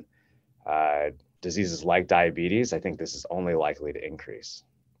in diseases like diabetes, I think this is only likely to increase.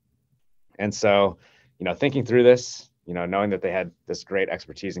 And so, thinking through this, knowing that they had this great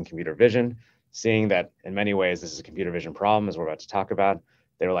expertise in computer vision, seeing that in many ways this is a computer vision problem, as we're about to talk about,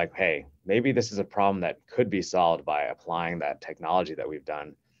 they were like, hey, maybe this is a problem that could be solved by applying that technology that we've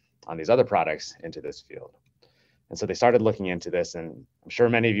done on these other products into this field. And so they started looking into this, and I'm sure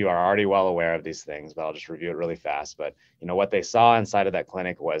many of you are already well aware of these things, but I'll just review it really fast. But what they saw inside of that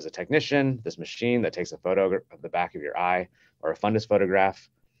clinic was a technician, this machine that takes a photo of the back of your eye, or a fundus photograph.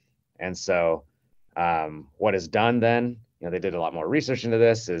 And so what is done then, they did a lot more research into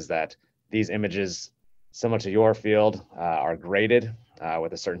this, is that these images, similar to your field, are graded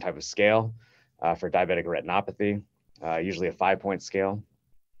with a certain type of scale for diabetic retinopathy, usually a 5-point scale.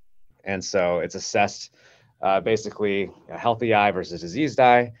 And so it's assessed basically a healthy eye versus diseased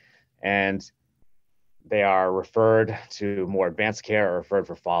eye, and they are referred to more advanced care or referred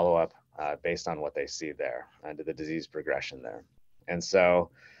for follow-up based on what they see there and to the disease progression there. And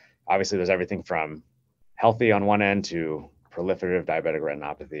so obviously there's everything from healthy on one end to proliferative diabetic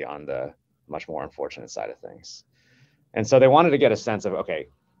retinopathy on the much more unfortunate side of things. And so they wanted to get a sense of, okay,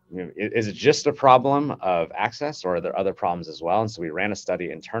 is it just a problem of access, or are there other problems as well? And so we ran a study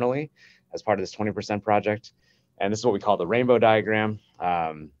internally as part of this 20% project. And this is what we call the rainbow diagram.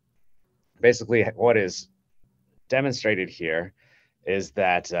 Basically, what is demonstrated here is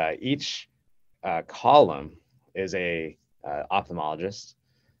that each column is a ophthalmologist,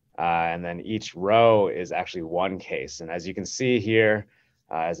 and then each row is actually one case. And as you can see here,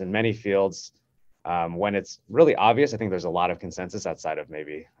 as in many fields, when it's really obvious, I think there's a lot of consensus outside of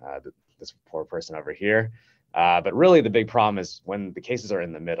maybe this poor person over here. But really the big problem is when the cases are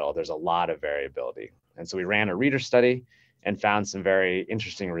in the middle, there's a lot of variability. And so we ran a reader study and found some very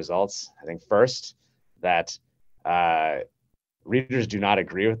interesting results. I think first that readers do not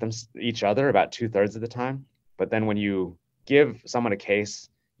agree with each other about 2/3 of the time. But then when you give someone a case,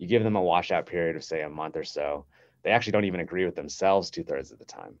 you give them a washout period of say a month or so, they actually don't even agree with themselves 2/3 of the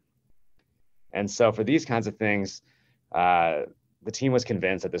time. And so for these kinds of things, the team was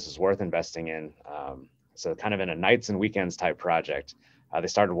convinced that this was worth investing in. So kind of in a nights and weekends type project, they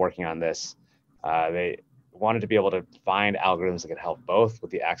started working on this. They wanted to be able to find algorithms that could help both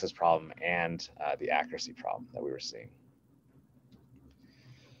with the access problem and the accuracy problem that we were seeing.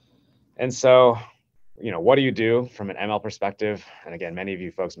 And so, what do you do from an ML perspective? And again, many of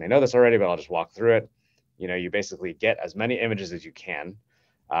you folks may know this already, but I'll just walk through it. You basically get as many images as you can.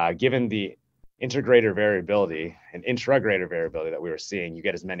 Given the integrator variability and intragrader variability that we were seeing, you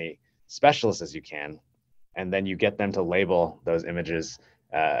get as many specialists as you can, and then you get them to label those images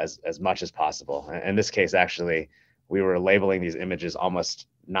as much as possible. In this case, actually, we were labeling these images almost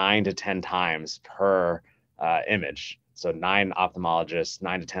 9 to 10 times per image. So 9 to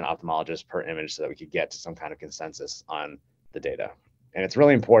 10 ophthalmologists per image so that we could get to some kind of consensus on the data. And it's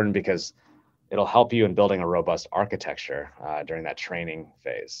really important because it'll help you in building a robust architecture during that training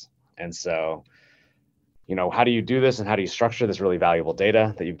phase. And so, how do you do this and how do you structure this really valuable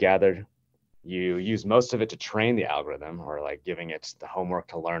data that you've gathered? You use most of it to train the algorithm, or like giving it the homework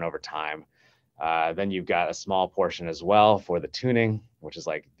to learn over time. Then you've got a small portion as well for the tuning, which is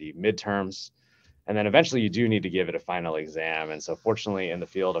like the midterms. And then eventually you do need to give it a final exam. And so fortunately in the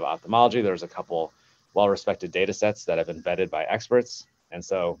field of ophthalmology, there's a couple well-respected data sets that have been vetted by experts. And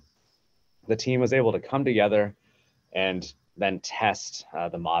so the team was able to come together and then test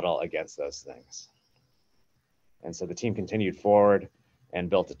the model against those things. And so the team continued forward and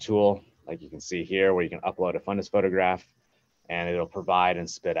built a tool, like you can see here, where you can upload a fundus photograph and it'll provide and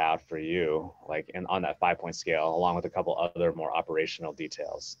spit out for you, like on that 5-point scale, along with a couple other more operational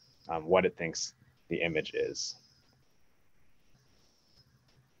details, what it thinks the image is.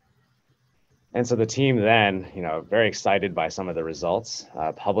 And so the team then, very excited by some of the results,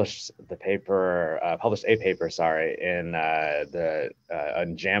 published a paper, in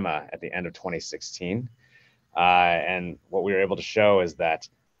JAMA at the end of 2016. And what we were able to show is that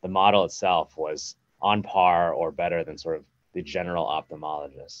the model itself was on par or better than sort of the general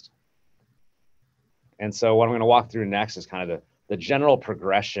ophthalmologist. And so what I'm going to walk through next is kind of the general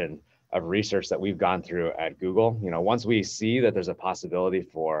progression of research that we've gone through at Google. Once we see that there's a possibility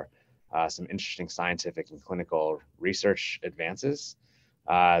for some interesting scientific and clinical research advances,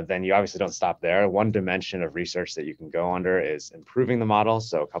 then you obviously don't stop there. One dimension of research that you can go under is improving the model.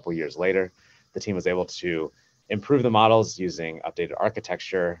 So a couple years later, the team was able to improve the models using updated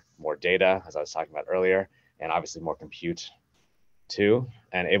architecture, more data, as I was talking about earlier, and obviously more compute too,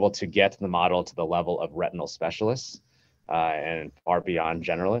 and able to get the model to the level of retinal specialists and far beyond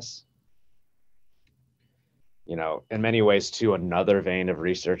generalists. In many ways too, another vein of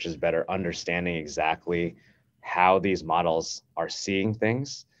research is better understanding exactly how these models are seeing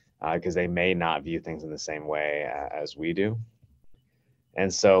things, because they may not view things in the same way as we do.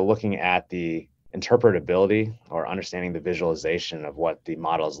 And so looking at the interpretability or understanding the visualization of what the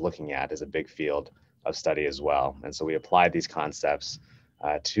model is looking at is a big field of study as well. And so we applied these concepts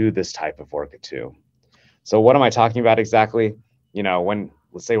to this type of work too. So what am I talking about exactly? When,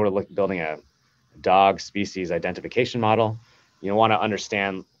 let's say we're building a dog species identification model, you want to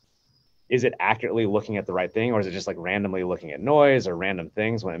understand, is it accurately looking at the right thing, or is it just like randomly looking at noise or random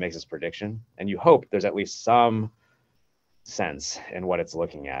things when it makes its prediction? And you hope there's at least some sense in what it's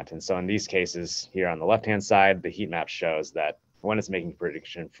looking at. And so in these cases here on the left-hand side, the heat map shows that when it's making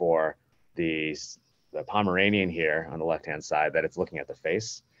prediction for the Pomeranian here on the left-hand side, that it's looking at the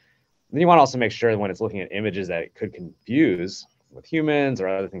face. And then you want to also make sure that when it's looking at images that it could confuse with humans or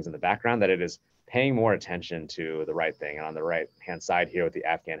other things in the background, that it is paying more attention to the right thing. And on the right-hand side here with the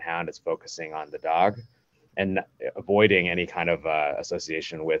Afghan hound, it's focusing on the dog and avoiding any kind of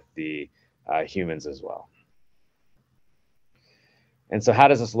association with the humans as well. And so how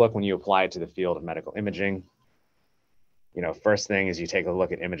does this look when you apply it to the field of medical imaging? First thing is you take a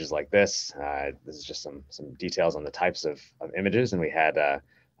look at images like this. This is just some details on the types of images. And we had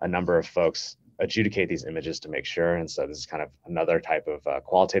a number of folks adjudicate these images to make sure. And so this is kind of another type of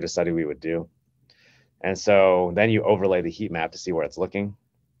qualitative study we would do. And so then you overlay the heat map to see where it's looking.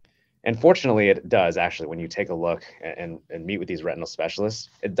 And fortunately, it does actually, when you take a look and meet with these retinal specialists,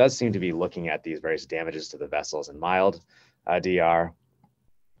 it does seem to be looking at these various damages to the vessels in mild DR.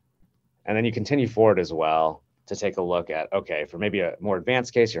 And then you continue forward as well to take a look at, okay, for maybe a more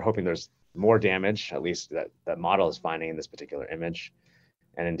advanced case, you're hoping there's more damage, at least that model is finding in this particular image.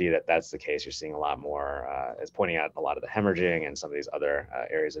 And indeed, that's the case. You're seeing a lot more, it's pointing out a lot of the hemorrhaging and some of these other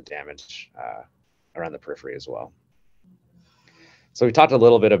areas of damage around the periphery as well. So we talked a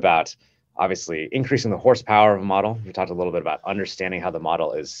little bit about, obviously, increasing the horsepower of a model. We talked a little bit about understanding how the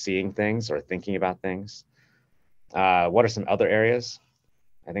model is seeing things or thinking about things. What are some other areas?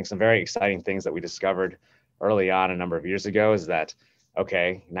 I think some very exciting things that we discovered early on a number of years ago is that,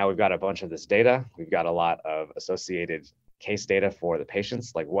 okay, now we've got a bunch of this data. We've got a lot of associated case data for the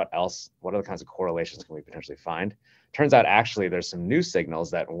patients. Like what else? What other kinds of correlations can we potentially find? Turns out actually there's some new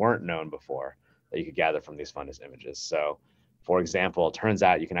signals that weren't known before that you could gather from these fundus images. So for example, it turns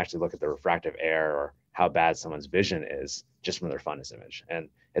out you can actually look at the refractive error or how bad someone's vision is just from their fundus image. And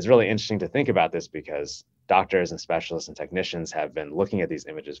it's really interesting to think about this because doctors and specialists and technicians have been looking at these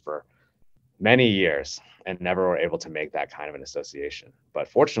images for many years and never were able to make that kind of an association. But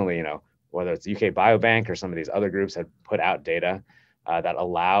fortunately, you know, whether it's UK Biobank or some of these other groups have put out data that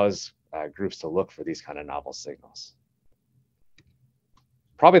allows groups to look for these kind of novel signals.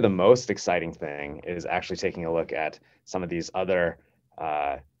 Probably the most exciting thing is actually taking a look at some of these other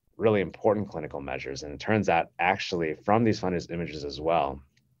really important clinical measures. And it turns out actually from these fundus images as well,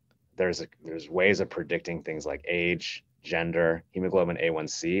 there's ways of predicting things like age, gender, hemoglobin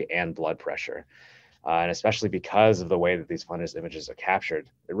A1C, and blood pressure. And especially because of the way that these fundus images are captured,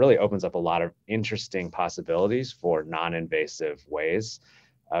 it really opens up a lot of interesting possibilities for non-invasive ways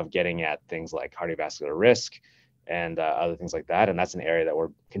of getting at things like cardiovascular risk and other things like that. And that's an area that we're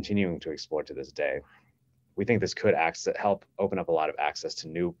continuing to explore to this day. We think this could help open up a lot of access to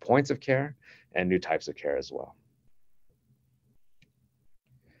new points of care and new types of care as well.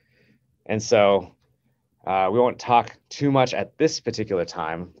 And so we won't talk too much at this particular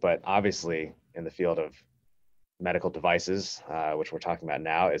time, but obviously in the field of medical devices, which we're talking about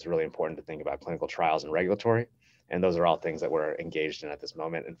now, it's really important to think about clinical trials and regulatory. And those are all things that we're engaged in at this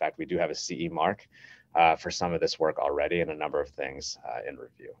moment. In fact, we do have a CE mark for some of this work already and a number of things in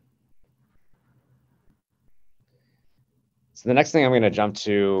review. So the next thing I'm going to jump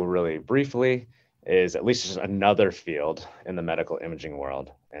to really briefly is at least just another field in the medical imaging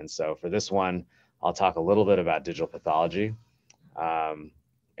world. And so for this one, I'll talk a little bit about digital pathology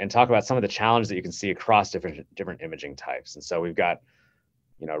and talk about some of the challenges that you can see across different imaging types. And so we've got,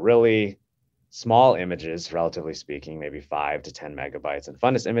 you know, really small images, relatively speaking, maybe 5 to 10 megabytes, and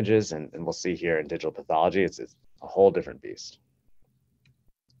fundus images, and we'll see here in digital pathology, it's a whole different beast.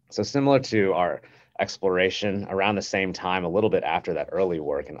 So similar to our exploration, around the same time, a little bit after that early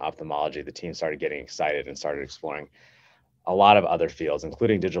work in ophthalmology, the team started getting excited and started exploring a lot of other fields,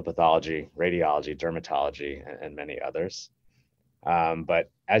 including digital pathology, radiology, dermatology, and many others.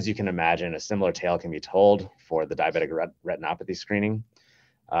 But as you can imagine, a similar tale can be told for the diabetic retinopathy screening.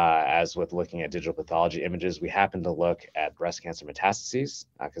 As with looking at digital pathology images, we happened to look at breast cancer metastases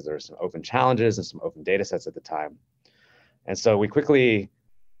because there were some open challenges and some open data sets at the time. And so we quickly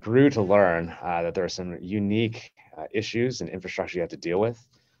grew to learn that there are some unique issues and infrastructure you have to deal with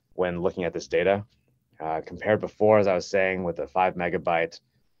when looking at this data. Compared before, as I was saying, with the 5 megabyte,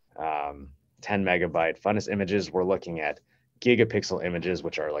 10 megabyte fundus images, we're looking at gigapixel images,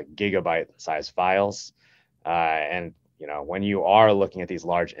 which are like gigabyte size files. And you know, when you are looking at these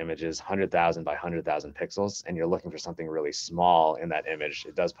large images, 100,000 by 100,000 pixels, and you're looking for something really small in that image,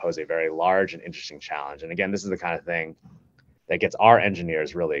 it does pose a very large and interesting challenge. And again, this is the kind of thing that gets our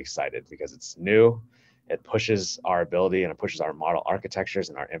engineers really excited because it's new, it pushes our ability, and it pushes our model architectures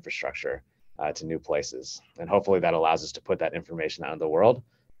and our infrastructure to new places. And hopefully that allows us to put that information out in the world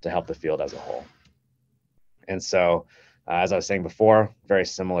to help the field as a whole. And so, as I was saying before, very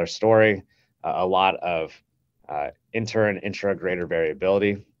similar story, a lot of inter and intra-grader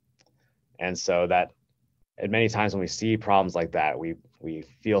variability. And so that, and many times when we see problems like that, we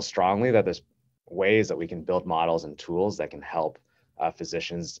feel strongly that there's ways that we can build models and tools that can help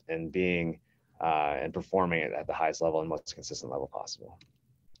physicians in being and performing it at the highest level and most consistent level possible.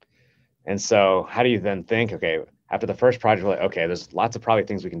 And so how do you then think, okay, after the first project, we're like, okay, there's lots of probably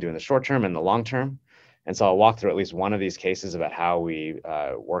things we can do in the short term and the long term. And so I'll walk through at least one of these cases about how we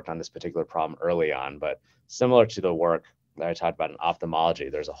worked on this particular problem early on. But similar to the work that I talked about in ophthalmology,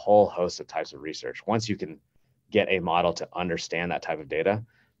 there's a whole host of types of research. Once you can get a model to understand that type of data,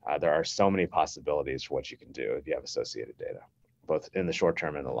 There are so many possibilities for what you can do if you have associated data, both in the short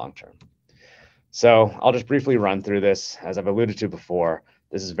term and the long term. So I'll just briefly run through this. As I've alluded to before,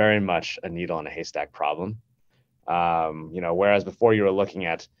 this is very much a needle in a haystack problem. Whereas before you were looking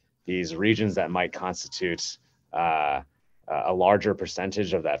at these regions that might constitute a larger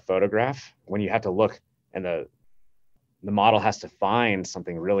percentage of that photograph, when you have to look and the model has to find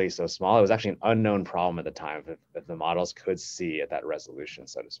something really so small, it was actually an unknown problem at the time if the models could see at that resolution,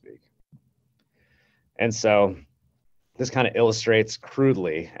 so to speak. And so this kind of illustrates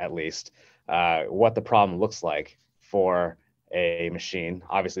crudely, at least, what the problem looks like for a machine.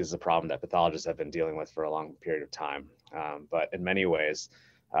 Obviously, this is a problem that pathologists have been dealing with for a long period of time. But in many ways,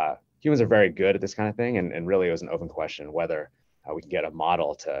 humans are very good at this kind of thing. And really, it was an open question whether we can get a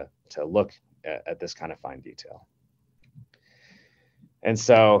model to look at this kind of fine detail. And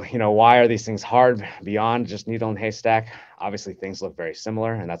so, why are these things hard beyond just needle and haystack? Obviously, things look very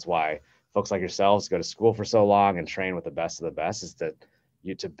similar. And that's why folks like yourselves go to school for so long and train with the best of the best, is that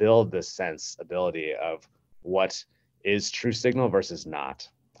to build this ability of what is true signal versus not.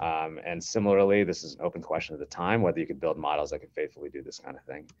 And similarly, this is an open question at the time, whether you could build models that could faithfully do this kind of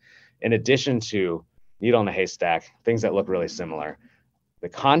thing. In addition to needle in a haystack, things that look really similar, the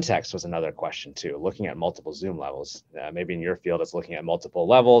context was another question too, looking at multiple zoom levels. Maybe in your field, it's looking at multiple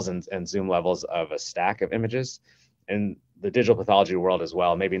levels and zoom levels of a stack of images. In the digital pathology world as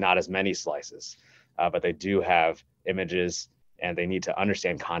well, maybe not as many slices, but they do have images and they need to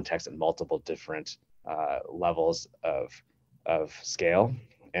understand context at multiple different levels of scale.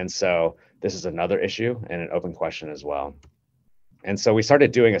 And so this is another issue and an open question as well. And so we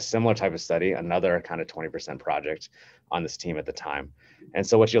started doing a similar type of study, another kind of 20% project on this team at the time. And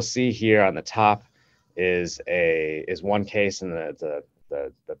so what you'll see here on the top is one case, and the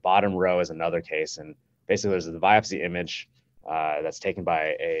bottom row is another case. And basically there's the biopsy image that's taken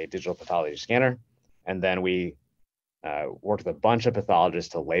by a digital pathology scanner. And then we worked with a bunch of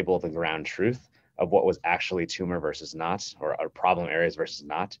pathologists to label the ground truth of what was actually tumor versus not, or problem areas versus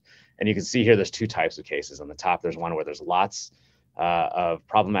not. And you can see here there's two types of cases. On the top, there's one where there's lots of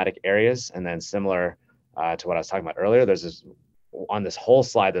problematic areas. And then similar to what I was talking about earlier, there's this, on this whole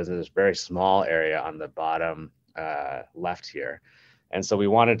slide, there's this very small area on the bottom left here. And so we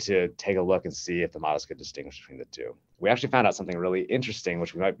wanted to take a look and see if the models could distinguish between the two. We actually found out something really interesting,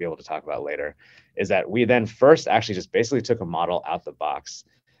 which we might be able to talk about later, is that we then first actually just basically took a model out the box,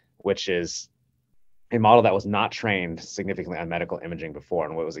 which is a model that was not trained significantly on medical imaging before.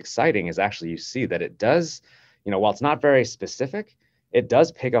 And what was exciting is actually you see that it does, while it's not very specific, it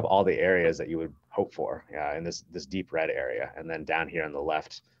does pick up all the areas that you would hope for in this deep red area. And then down here on the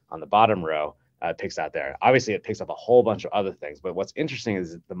left, on the bottom row, it picks out there. Obviously, it picks up a whole bunch of other things. But what's interesting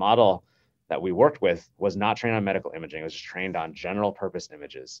is the model that we worked with was not trained on medical imaging. It was just trained on general purpose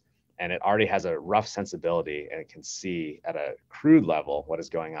images. And it already has a rough sensibility and it can see at a crude level what is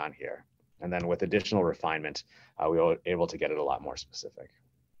going on here. And then with additional refinement, we were able to get it a lot more specific.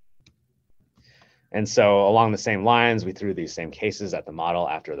 And so along the same lines, we threw these same cases at the model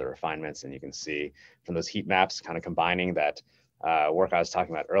after the refinements. And you can see from those heat maps kind of combining that work I was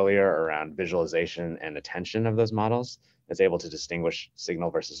talking about earlier around visualization and attention of those models. It's able to distinguish signal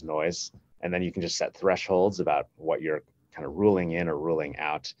versus noise. And then you can just set thresholds about what you're kind of ruling in or ruling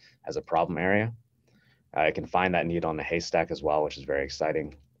out as a problem area. It can find that needle in a haystack as well, which is very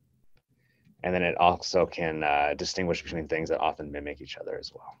exciting. And then it also can distinguish between things that often mimic each other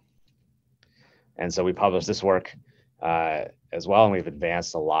as well. And so we published this work as well, and we've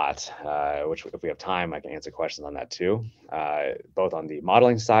advanced a lot, which if we have time, I can answer questions on that too, both on the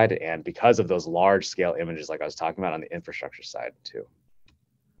modeling side and because of those large scale images like I was talking about on the infrastructure side too.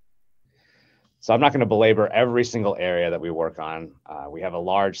 So I'm not going to belabor every single area that we work on. We have a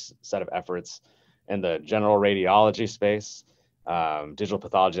large set of efforts in the general radiology space, digital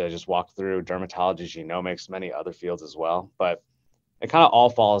pathology I just walked through, dermatology, genomics, many other fields as well. But it kind of all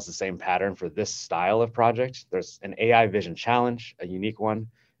follows the same pattern for this style of project. There's an AI vision challenge, a unique one,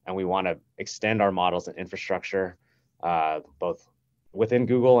 and we want to extend our models and infrastructure, both within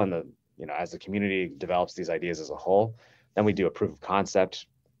Google and as the community develops these ideas as a whole. Then we do a proof of concept.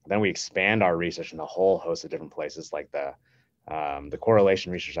 Then we expand our research in a whole host of different places, like the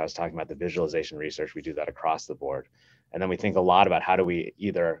correlation research I was talking about, the visualization research. We do that across the board. And then we think a lot about how do we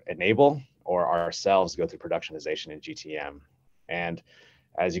either enable or ourselves go through productionization in GTM. And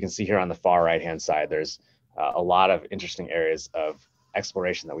as you can see here on the far right-hand side, there's a lot of interesting areas of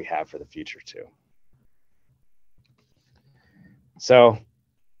exploration that we have for the future too. So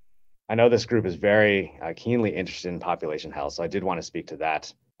I know this group is very keenly interested in population health, so I did want to speak to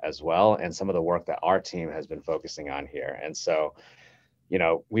that as well and some of the work that our team has been focusing on here. And so,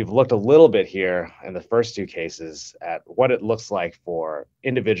 we've looked a little bit here in the first two cases at what it looks like for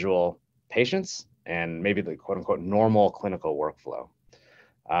individual patients and maybe the quote unquote normal clinical workflow.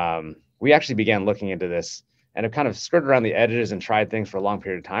 We actually began looking into this and have kind of skirted around the edges and tried things for a long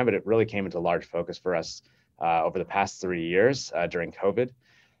period of time, but it really came into large focus for us over the past 3 years during COVID.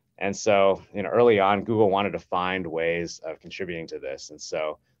 And so, early on, Google wanted to find ways of contributing to this. And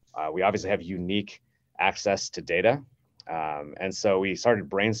so we obviously have unique access to data. And so we started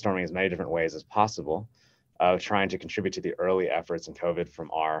brainstorming as many different ways as possible of trying to contribute to the early efforts in COVID from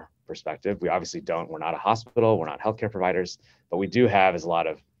our perspective. We obviously we're not a hospital, we're not healthcare providers, but we do have a lot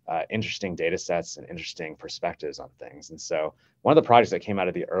of interesting data sets and interesting perspectives on things. And so one of the projects that came out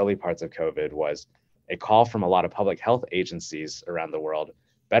of the early parts of COVID was a call from a lot of public health agencies around the world,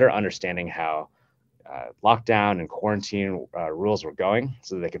 better understanding how lockdown and quarantine rules were going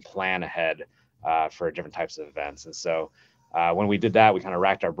so that they could plan ahead for different types of events. And so when we did that, we kind of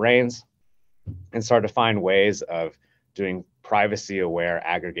racked our brains and started to find ways of doing privacy aware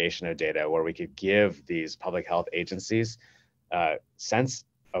aggregation of data where we could give these public health agencies sense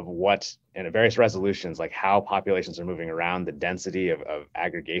of what in various resolutions, like how populations are moving around, the density of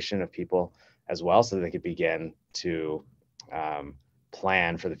aggregation of people as well, so that they could begin to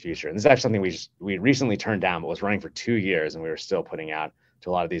plan for the future. And this is actually something we recently turned down, but was running for 2 years, and we were still putting out to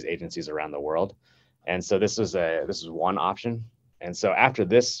a lot of these agencies around the world. And so this was one option. And so after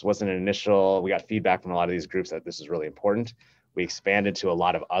this was we got feedback from a lot of these groups that this is really important. We expanded to a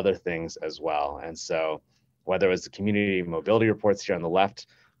lot of other things as well. And so whether it was the community mobility reports here on the left,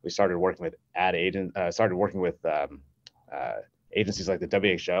 we started working with agencies like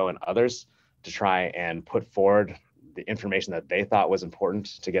the WHO and others to try and put forward the information that they thought was important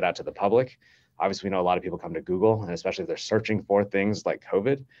to get out to the public. Obviously, we know a lot of people come to Google, and especially if they're searching for things like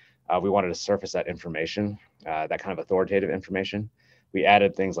COVID, we wanted to surface that information, that kind of authoritative information. We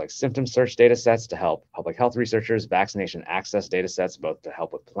added things like symptom search data sets to help public health researchers, vaccination access data sets, both to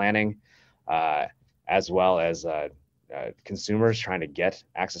help with planning, as well as consumers trying to get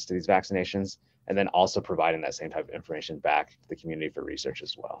access to these vaccinations, and then also providing that same type of information back to the community for research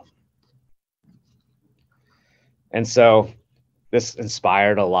as well. And so this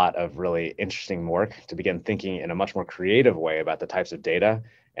inspired a lot of really interesting work to begin thinking in a much more creative way about the types of data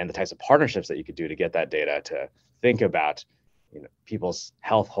and the types of partnerships that you could do to get that data to think about people's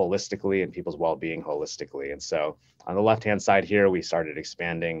health holistically and people's well-being holistically. And so on the left-hand side here, we started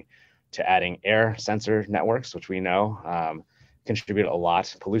expanding to adding air sensor networks, which we know contribute a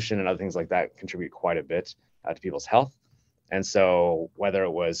lot. Pollution and other things like that contribute quite a bit to people's health. And so whether it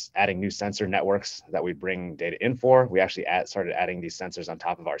was adding new sensor networks that we bring data in for, we actually started adding these sensors on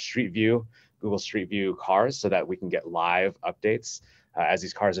top of our Street View, Google Street View cars, so that we can get live updates as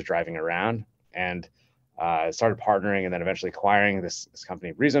these cars are driving around. And started partnering and then eventually acquiring this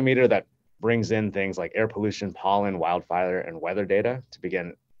company, Breezometer, that brings in things like air pollution, pollen, wildfire, and weather data to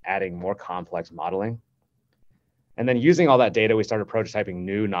begin adding more complex modeling. And then using all that data, we started prototyping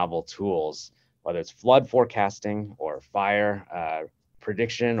new novel tools, whether it's flood forecasting or fire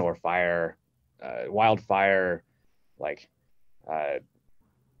prediction or wildfire, like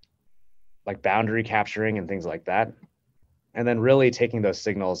boundary capturing and things like that. And then really taking those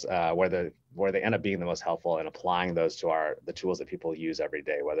signals where they end up being the most helpful and applying those to the tools that people use every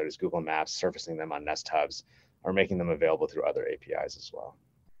day, whether it's Google Maps, surfacing them on Nest Hubs, or making them available through other APIs as well.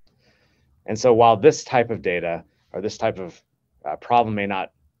 And so while this type of data or this type of problem may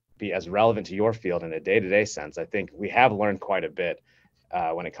not be as relevant to your field in a day-to-day sense, I think we have learned quite a bit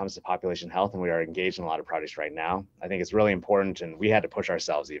when it comes to population health, and we are engaged in a lot of projects right now. I think it's really important, and we had to push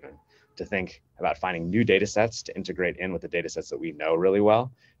ourselves even to think about finding new data sets to integrate in with the data sets that we know really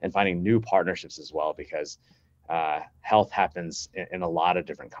well, and finding new partnerships as well, because health happens in a lot of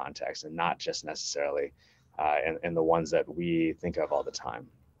different contexts and not just necessarily in the ones that we think of all the time.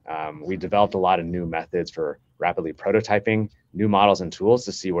 We developed a lot of new methods for rapidly prototyping new models and tools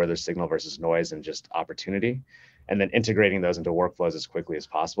to see where there's signal versus noise and just opportunity, and then integrating those into workflows as quickly as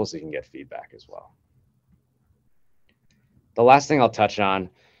possible so you can get feedback as well. The last thing I'll touch on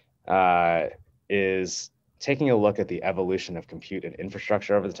is taking a look at the evolution of compute and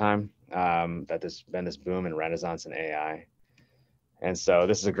infrastructure over the time, that there's been this boom and renaissance in AI. And so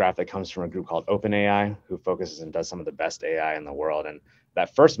this is a graph that comes from a group called OpenAI, who focuses and does some of the best AI in the world. And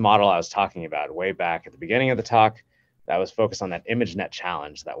that first model I was talking about way back at the beginning of the talk, that was focused on that ImageNet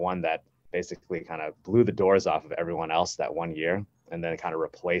challenge, that one that basically kind of blew the doors off of everyone else that 1 year, and then kind of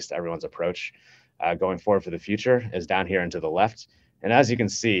replaced everyone's approach going forward for the future, is down here and to the left. And as you can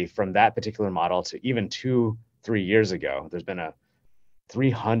see, from that particular model to even 2-3 years ago, there's been a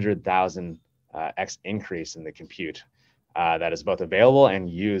 300,000 X increase in the compute that is both available and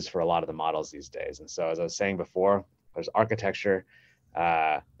used for a lot of the models these days. And so, as I was saying before, there's architecture,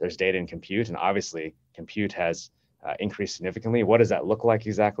 there's data and compute, and obviously compute has increased significantly. What does that look like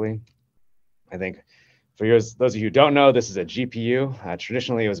exactly? I think for those of you who don't know, this is a GPU.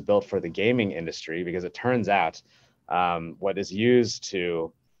 Traditionally, it was built for the gaming industry because it turns out what is used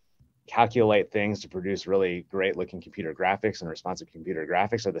to calculate things to produce really great looking computer graphics and responsive computer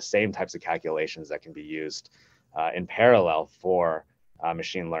graphics are the same types of calculations that can be used in parallel for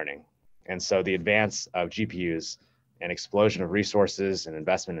machine learning. And so the advance of GPUs and explosion of resources and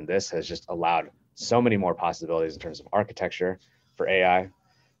investment in this has just allowed so many more possibilities in terms of architecture for AI.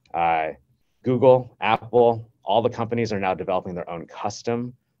 Google, Apple, all the companies are now developing their own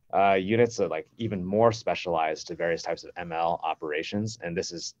custom units, so like even more specialized to various types of ML operations. And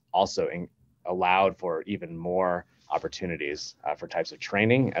this is also allowed for even more opportunities for types of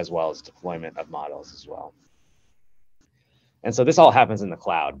training as well as deployment of models as well. And so this all happens in the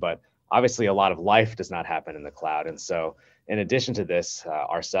cloud, but obviously a lot of life does not happen in the cloud. And so in addition to this,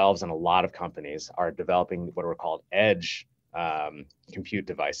 ourselves and a lot of companies are developing what are called edge compute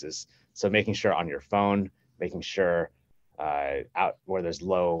devices. So making sure on your phone, making sure out where there's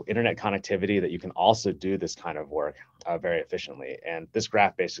low internet connectivity that you can also do this kind of work very efficiently. And this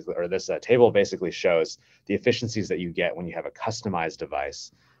graph basically, or this table basically shows the efficiencies that you get when you have a customized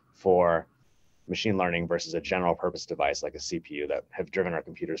device for machine learning versus a general purpose device like a CPU that have driven our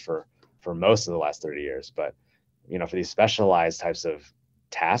computers for most of the last 30 years. But for these specialized types of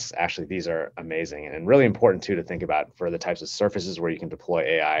tasks, actually these are amazing and really important too to think about for the types of surfaces where you can deploy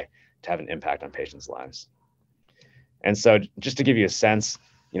AI to have an impact on patients' lives. And so just to give you a sense,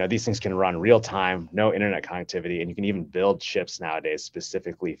 these things can run real time, no internet connectivity, and you can even build chips nowadays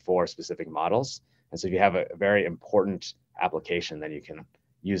specifically for specific models. And so if you have a very important application, then you can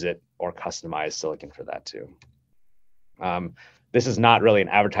use it or customize silicon for that too. This is not really an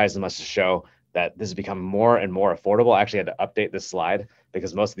advertisement, much to show that this has become more and more affordable. I actually had to update this slide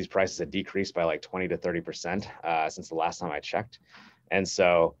because most of these prices have decreased by like 20 to 30% since the last time I checked. And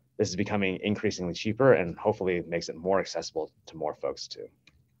so this is becoming increasingly cheaper and hopefully makes it more accessible to more folks too.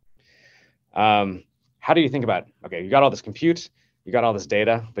 How do you think about, okay, you got all this compute, you got all this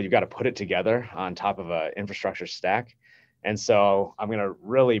data, but you got to put it together on top of an infrastructure stack. And so I'm going to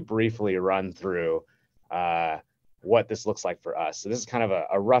really briefly run through what this looks like for us. So this is kind of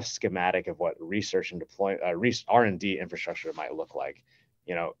a rough schematic of what research and deployment, R&D infrastructure might look like.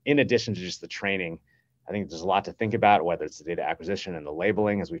 In addition to just the training, I think there's a lot to think about, whether it's the data acquisition and the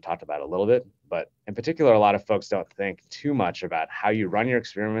labeling, as we've talked about a little bit. But in particular, a lot of folks don't think too much about how you run your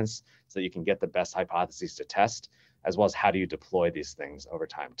experiments so that you can get the best hypotheses to test, as well as how do you deploy these things over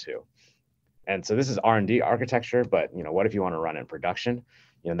time too. And so this is R&D architecture, but what if you want to run it in production?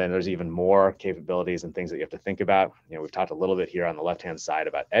 Then there's even more capabilities and things that you have to think about. We've talked a little bit here on the left-hand side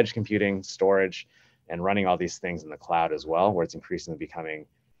about edge computing, storage, and running all these things in the cloud as well, where it's increasingly becoming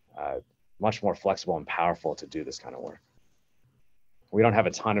much more flexible and powerful to do this kind of work. We don't have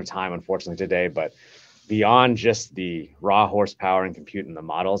a ton of time, unfortunately, today, but beyond just the raw horsepower and compute in the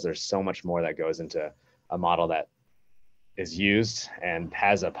models, there's so much more that goes into a model that is used and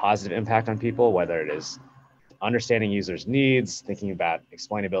has a positive impact on people, whether it is understanding users' needs, thinking about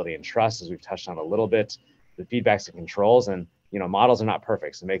explainability and trust, as we've touched on a little bit, the feedbacks and controls, and models are not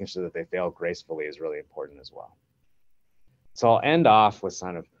perfect, so making sure that they fail gracefully is really important as well. So I'll end off with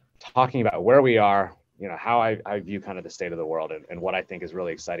kind of talking about where we are, how I view kind of the state of the world and what I think is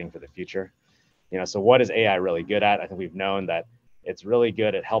really exciting for the future. So what is AI really good at? I think we've known that it's really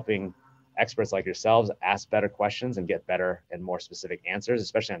good at helping experts like yourselves ask better questions and get better and more specific answers,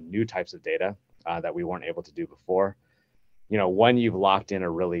 especially on new types of data that we weren't able to do before. When you've locked in a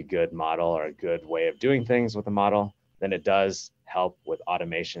really good model or a good way of doing things with a model, then it does help with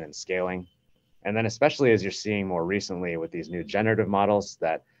automation and scaling. And then especially as you're seeing more recently with these new generative models,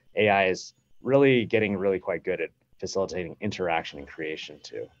 that AI is really getting really quite good at facilitating interaction and creation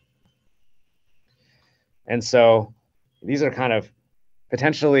too. And so these are kind of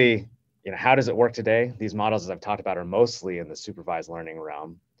potentially, how does it work today? These models, as I've talked about, are mostly in the supervised learning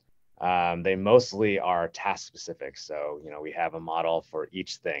realm. They mostly are task specific. So, we have a model for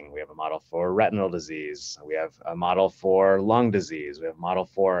each thing. We have a model for retinal disease. We have a model for lung disease. We have a model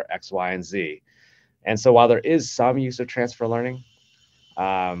for X, Y, and Z. And so while there is some use of transfer learning,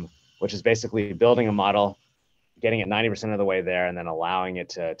 which is basically building a model, getting it 90% of the way there, and then allowing it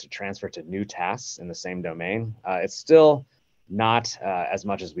to transfer to new tasks in the same domain, it's still not as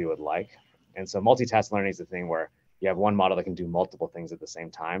much as we would like. And so multitask learning is the thing where you have one model that can do multiple things at the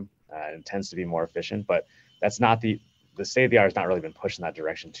same time, and it tends to be more efficient, but that's not the state of the art has not really been pushed in that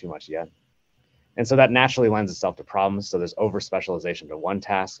direction too much yet. And so that naturally lends itself to problems. So there's over specialization to one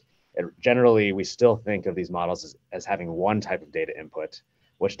task. Generally, we still think of these models as having one type of data input,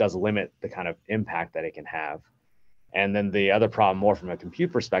 which does limit the kind of impact that it can have. And then the other problem, more from a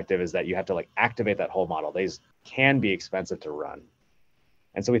compute perspective, is that you have to like activate that whole model. These can be expensive to run.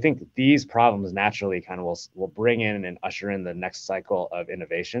 And so we think these problems naturally kind of will bring in and usher in the next cycle of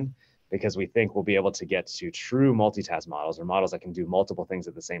innovation, because we think we'll be able to get to true multitask models, or models that can do multiple things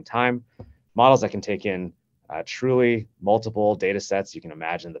at the same time, models that can take in truly multiple data sets. You can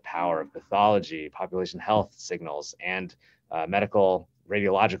imagine the power of pathology, population health signals, and medical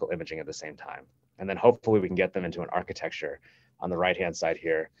radiological imaging at the same time. And then hopefully we can get them into an architecture on the right-hand side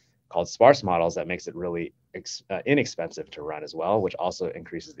here called sparse models that makes it really inexpensive to run as well, which also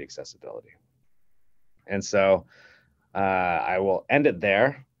increases the accessibility. And so I will end it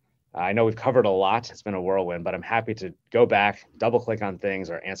there. I know we've covered a lot. It's been a whirlwind, but I'm happy to go back, double click on things,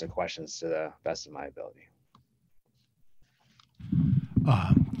 or answer questions to the best of my ability.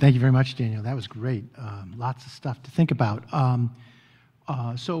 Thank you very much, Daniel. That was great. Lots of stuff to think about.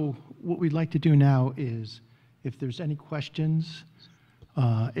 So what we'd like to do now is, if there's any questions,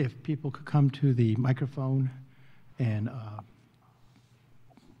 if people could come to the microphone and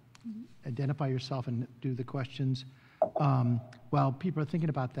identify yourself and do the questions. While people are thinking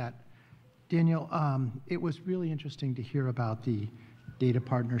about that, Daniel, it was really interesting to hear about the data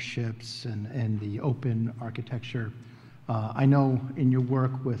partnerships and the open architecture. I know in your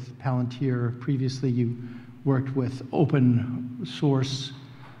work with Palantir, previously you worked with open source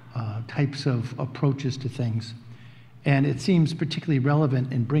types of approaches to things. And it seems particularly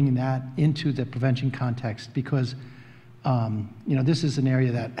relevant in bringing that into the prevention context, because this is an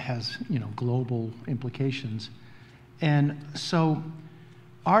area that has global implications. And so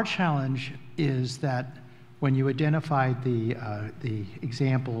our challenge is that when you identified the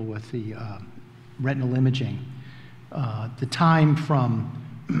example with the retinal imaging, the time from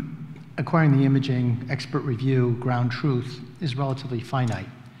acquiring the imaging, expert review, ground truth is relatively finite.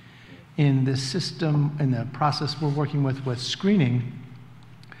 In the system, in the process we're working with screening,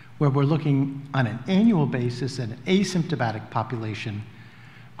 where we're looking on an annual basis at an asymptomatic population,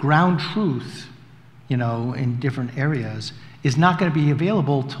 ground truth, in different areas, is not going to be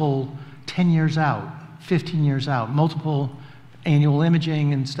available till 10 years out, 15 years out, multiple annual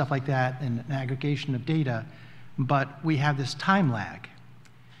imaging and stuff like that, and an aggregation of data, but we have this time lag.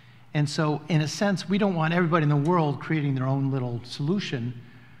 And so, in a sense, we don't want everybody in the world creating their own little solution.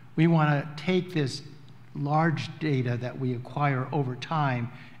 We want to take this large data that we acquire over time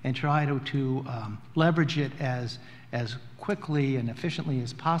and try to leverage it as quickly and efficiently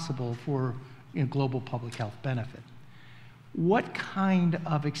as possible for global public health benefit. What kind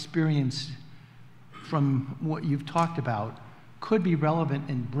of experience from what you've talked about could be relevant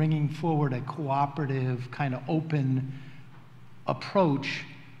in bringing forward a cooperative, kind of open approach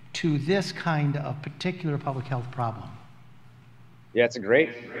to this kind of particular public health problem? Yeah, it's a great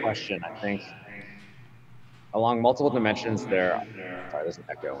question. I think along multiple dimensions sorry, there's an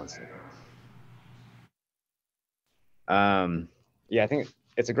echo. One second. Yeah, I think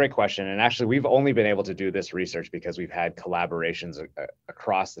it's a great question. And actually, we've only been able to do this research because we've had collaborations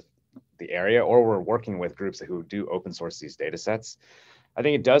across the area, or we're working with groups who do open source these data sets. I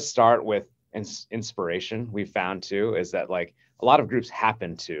think it does start with inspiration. We've found too, is that like a lot of groups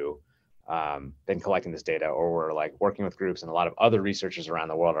happen to been collecting this data, or we're like working with groups, and a lot of other researchers around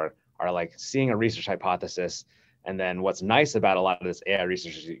the world are like seeing a research hypothesis. And then what's nice about a lot of this AI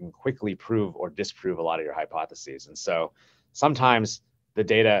research is you can quickly prove or disprove a lot of your hypotheses. And so sometimes the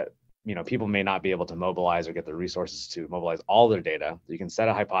data, people may not be able to mobilize or get the resources to mobilize all their data. You can set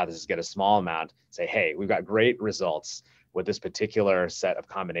a hypothesis, get a small amount, say, hey, we've got great results with this particular set of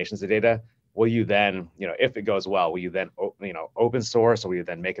combinations of data. Will you then, if it goes well, will you then, open source, or will you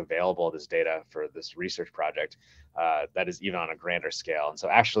then make available this data for this research project that is even on a grander scale? And so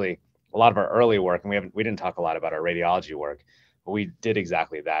actually, a lot of our early work, and we didn't talk a lot about our radiology work, but we did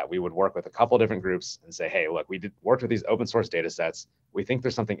exactly that. We would work with a couple different groups and say, hey, look, worked with these open source data sets. We think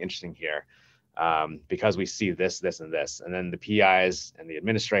there's something interesting here because we see this, this, and this. And then the PIs and the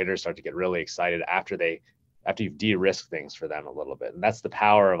administrators start to get really excited after you've de-risked things for them a little bit. And that's the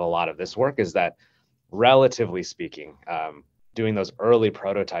power of a lot of this work, is that relatively speaking, doing those early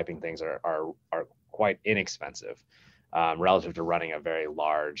prototyping things are quite inexpensive relative to running a very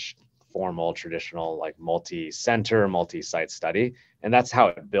large, formal, traditional, like multi-center, multi-site study. And that's how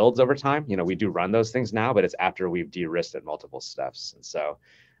it builds over time. We do run those things now, but it's after we've de-risked at multiple steps. And so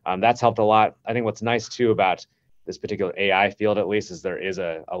that's helped a lot. I think what's nice too about this particular AI field, at least, is there is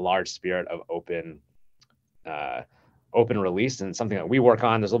a large spirit of open open release and something that we work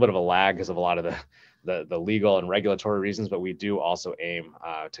on. There's a little bit of a lag because of a lot of the legal and regulatory reasons, but we do also aim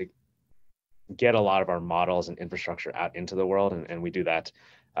to get a lot of our models and infrastructure out into the world, and we do that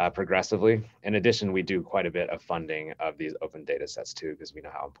progressively. In addition, we do quite a bit of funding of these open data sets too, because we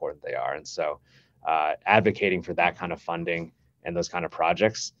know how important they are. And so advocating for that kind of funding and those kind of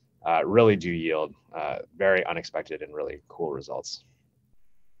projects really do yield very unexpected and really cool results.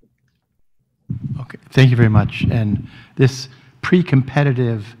 Okay, thank you very much. And this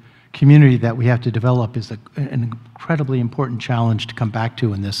pre-competitive community that we have to develop is an incredibly important challenge to come back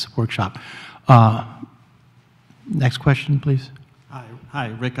to in this workshop. Next question, please. Hi,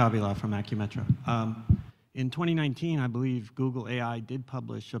 Rick Avila from Acumetra. In 2019, I believe Google AI did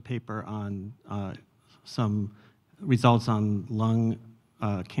publish a paper on some results on lung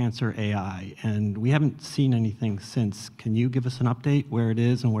cancer AI, and we haven't seen anything since. Can you give us an update where it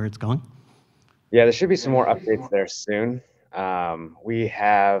is and where it's going? Yeah, there should be some more updates there soon. We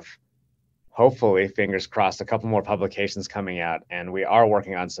have, hopefully, fingers crossed, a couple more publications coming out, and we are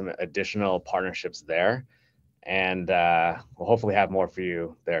working on some additional partnerships there. And we'll hopefully have more for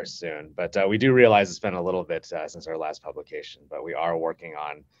you there soon. But we do realize it's been a little bit since our last publication, but we are working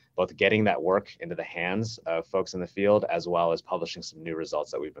on both getting that work into the hands of folks in the field, as well as publishing some new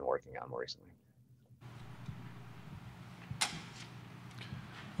results that we've been working on more recently.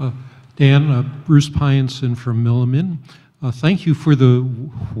 Dan, Bruce Pyenson from Milliman. Thank you for the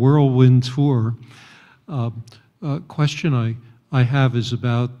whirlwind tour. Question I have is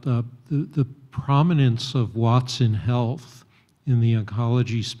about the prominence of Watson Health in the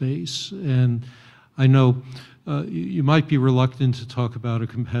oncology space. And I know you might be reluctant to talk about a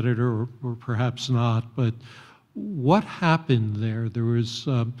competitor or perhaps not, but what happened there? There was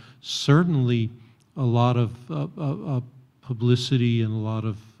certainly a lot of publicity and a lot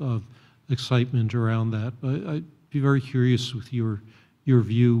of excitement around that. But I'd be very curious with your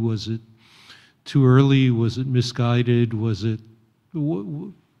view. Was it too early? Was it misguided? Was it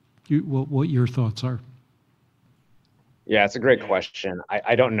what your thoughts are? Yeah, it's a great question.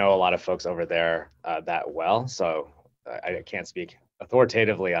 I don't know a lot of folks over there that well, so I can't speak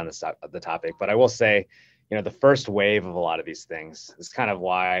authoritatively on the topic. But I will say, the first wave of a lot of these things is kind of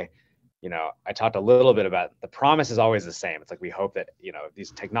why, I talked a little bit about the promise is always the same. It's like we hope that,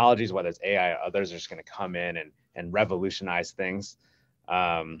 these technologies, whether it's AI or others, are just going to come in and revolutionize things.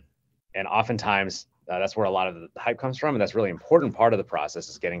 And oftentimes, that's where a lot of the hype comes from, and that's a really important part of the process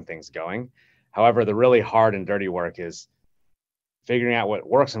is getting things going. However, the really hard and dirty work is figuring out what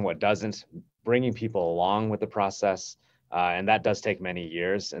works and what doesn't, bringing people along with the process, and that does take many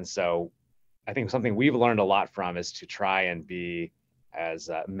years. And so I think something we've learned a lot from is to try and be as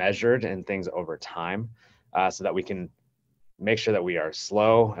measured in things over time, so that we can make sure that we are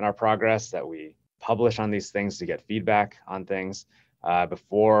slow in our progress, that we publish on these things to get feedback on things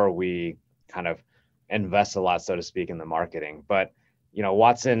before we kind of invest a lot, so to speak, in the marketing. But,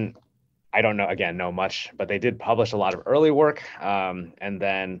 Watson, I don't know much, but they did publish a lot of early work. And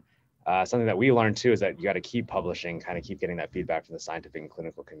then something that we learned too is that you got to keep publishing, kind of keep getting that feedback from the scientific and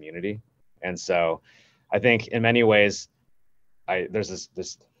clinical community. And so I think in many ways, there's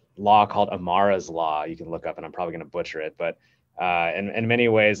this law called Amara's law you can look up, and I'm probably going to butcher it, but in many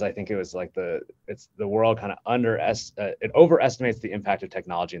ways, I think it was like the world kind of it overestimates the impact of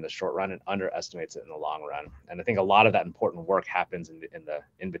technology in the short run and underestimates it in the long run. And I think a lot of that important work happens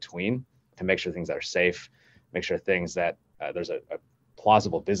in between to make sure things are safe, make sure things that there's a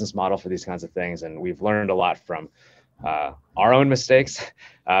plausible business model for these kinds of things. And we've learned a lot from our own mistakes,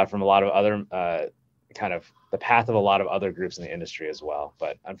 from a lot of other kind of the path of a lot of other groups in the industry as well.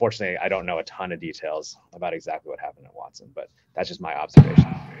 But unfortunately, I don't know a ton of details about exactly what happened at Watson, but that's just my observation.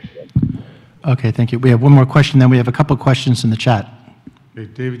 Okay, thank you. We have one more question, then we have a couple of questions in the chat. Okay,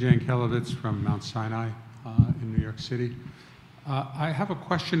 David Yankelevitz from Mount Sinai in New York City. I have a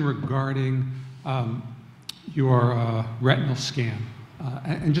question regarding your retinal scan.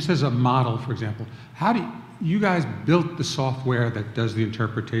 And just as a model, for example, how do you guys built the software that does the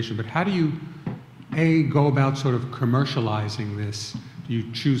interpretation, but how do you go about sort of commercializing this? Do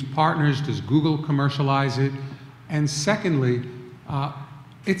you choose partners? Does Google commercialize it? And secondly,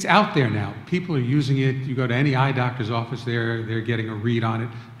 it's out there now. People are using it. You go to any eye doctor's office, they're getting a read on it.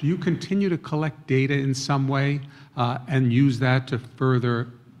 Do you continue to collect data in some way and use that to further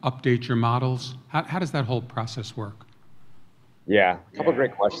update your models? How does that whole process work? Yeah, a couple of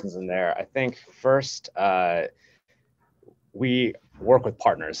great questions in there. I think first, we work with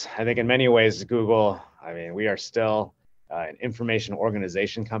partners. I think in many ways, Google, we are still an information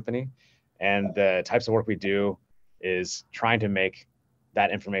organization company, and the types of work we do is trying to make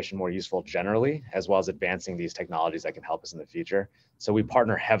that information more useful generally, as well as advancing these technologies that can help us in the future. So we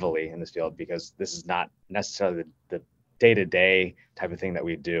partner heavily in this field because this is not necessarily the day-to-day type of thing that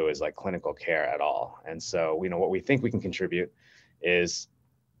we do is like clinical care at all. And so, what we think we can contribute is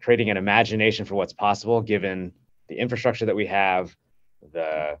creating an imagination for what's possible, given the infrastructure that we have,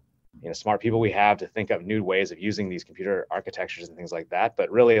 the smart people we have to think of new ways of using these computer architectures and things like that. But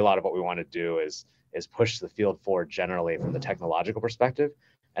really, a lot of what we want to do is push the field forward generally from the technological perspective,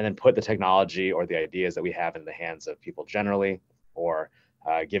 and then put the technology or the ideas that we have in the hands of people generally, or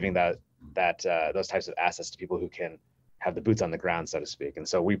giving those types of assets to people who can have the boots on the ground, so to speak. And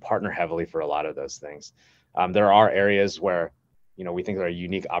so we partner heavily for a lot of those things. There are areas where we think there are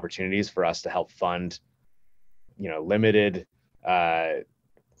unique opportunities for us to help fund limited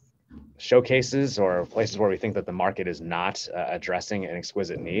showcases or places where we think that the market is not addressing an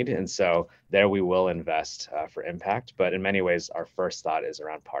exquisite need. And so there we will invest for impact. But in many ways, our first thought is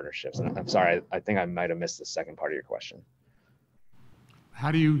around partnerships. And I'm sorry, I think I might have missed the second part of your question.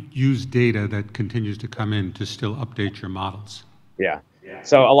 How do you use data that continues to come in to still update your models? Yeah.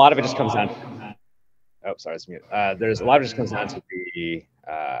 So a lot of it just comes down to, oh, sorry, it's mute. There's a lot of it just comes down to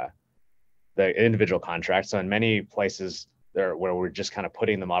the individual contract. So in many places where we're just kind of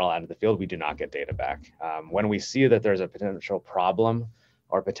putting the model out of the field, we do not get data back. When we see that there's a potential problem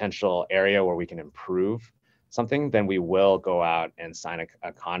or potential area where we can improve something, then we will go out and sign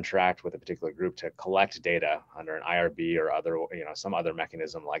a contract with a particular group to collect data under an IRB or other, some other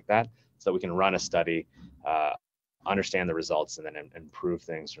mechanism like that, so that we can run a study, understand the results, and then improve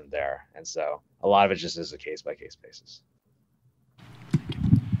things from there. And so a lot of it just is a case-by-case basis.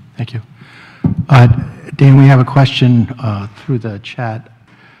 Thank you. Dan, we have a question through the chat.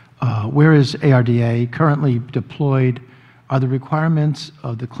 Where is ARDA currently deployed? Are the requirements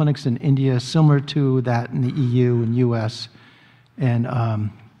of the clinics in India similar to that in the EU and US? And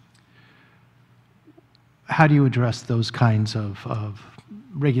how do you address those kinds of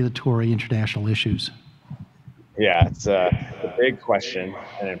regulatory international issues? Yeah, it's a big question,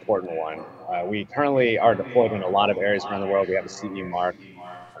 an important one. We currently are deployed in a lot of areas around the world. We have a CE mark.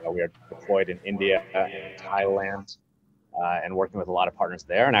 We are deployed in India and Thailand, and working with a lot of partners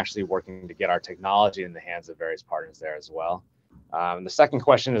there, and actually working to get our technology in the hands of various partners there as well. The second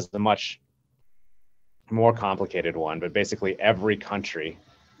question is the much more complicated one, but basically every country,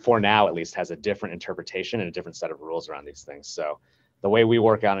 for now at least, has a different interpretation and a different set of rules around these things. So the way we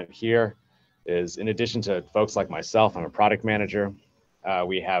work on it here is, in addition to folks like myself, I'm a product manager,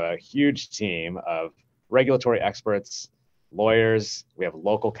 we have a huge team of regulatory experts, lawyers, we have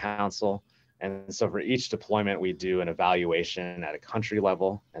local counsel. And so for each deployment, we do an evaluation at a country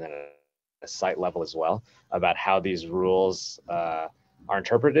level and then a site level as well about how these rules are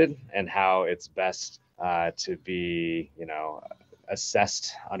interpreted and how it's best to be,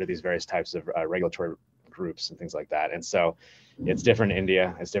 assessed under these various types of regulatory groups and things like that. And so it's different in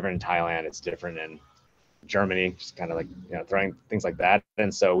India, it's different in Thailand, it's different in Germany, just kind of like, throwing things like that.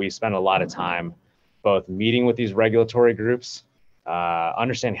 And so we spend a lot of time both meeting with these regulatory groups,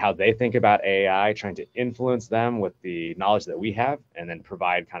 understand how they think about AI, trying to influence them with the knowledge that we have, and then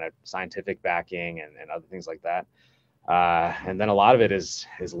provide kind of scientific backing and other things like that. And then a lot of it is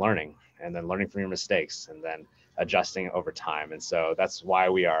learning, and then learning from your mistakes, and then adjusting over time. And so that's why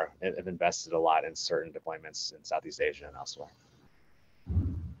we have invested a lot in certain deployments in Southeast Asia and elsewhere.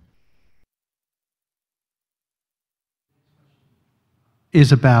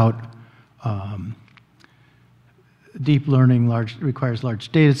 Is about deep learning requires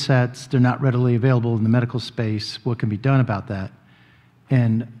large data sets. They're not readily available in the medical space. What can be done about that?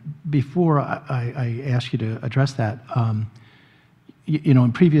 And before I ask you to address that,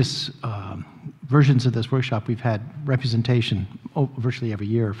 in previous versions of this workshop, we've had representation virtually every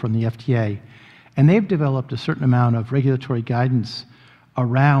year from the FDA, and they've developed a certain amount of regulatory guidance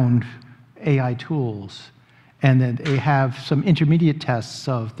around AI tools, and then they have some intermediate tests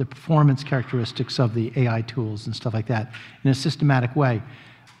of the performance characteristics of the AI tools and stuff like that in a systematic way.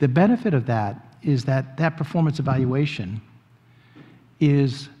 The benefit of that is that performance evaluation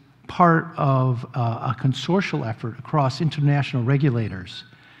is part of a consortial effort across international regulators,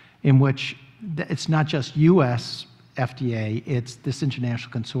 in which it's not just US FDA, it's this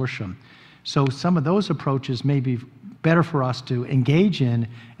international consortium. So some of those approaches may be better for us to engage in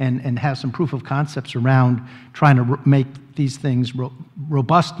and have some proof of concepts around trying to make these things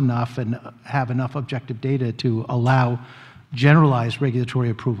robust enough and have enough objective data to allow generalized regulatory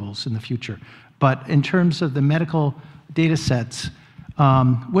approvals in the future. But in terms of the medical data sets,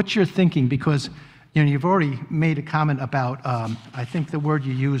 what's your thinking? Because you've already made a comment about, I think the word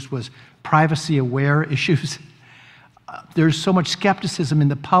you used was privacy-aware issues. there's so much skepticism in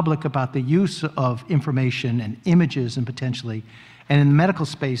the public about the use of information and images and potentially, and in the medical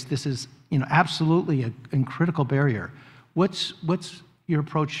space, this is absolutely a critical barrier. What's your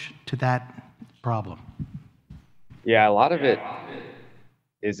approach to that problem? Yeah, a lot of it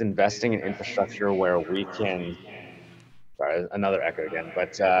is investing in infrastructure where we can, sorry, another echo again,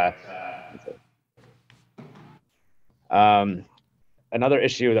 but another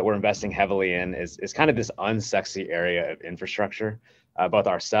issue that we're investing heavily in is kind of this unsexy area of infrastructure, both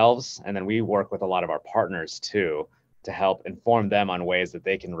ourselves, and then we work with a lot of our partners too, to help inform them on ways that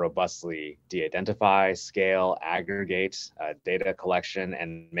they can robustly de-identify, scale, aggregate data collection,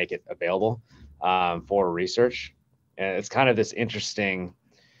 and make it available for research. And it's kind of this interesting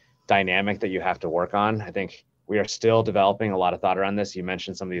dynamic that you have to work on. I think we are still developing a lot of thought around this. You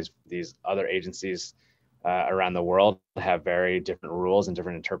mentioned some of these other agencies around the world have very different rules and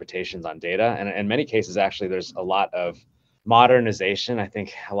different interpretations on data. And in many cases, actually, there's a lot of modernization. I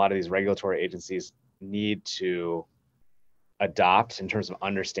think a lot of these regulatory agencies need to adopt in terms of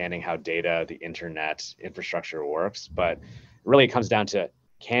understanding how data, the internet, infrastructure works. But really it comes down to,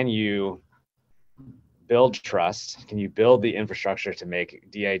 can you build trust? Can you build the infrastructure to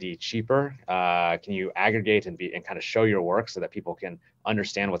make DID cheaper? Can you aggregate and kind of show your work so that people can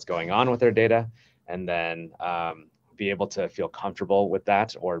understand what's going on with their data, and then be able to feel comfortable with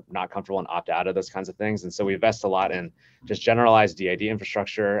that or not comfortable and opt out of those kinds of things? And so we invest a lot in just generalized DID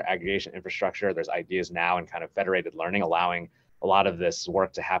infrastructure, aggregation infrastructure. There's ideas now in kind of federated learning, allowing a lot of this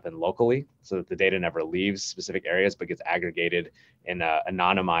work to happen locally so that the data never leaves specific areas, but gets aggregated in an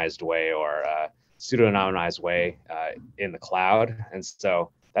anonymized way or pseudo-anonymized way in the cloud. And so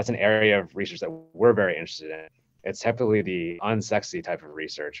that's an area of research that we're very interested in. It's typically the unsexy type of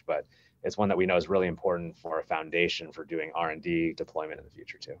research, but it's one that we know is really important for a foundation for doing R&D deployment in the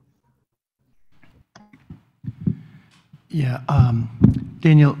future too. Yeah,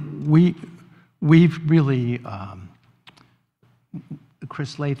 Daniel, we've really,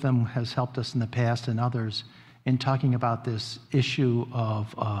 Chris Latham has helped us in the past and others in talking about this issue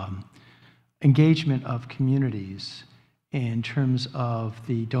of engagement of communities in terms of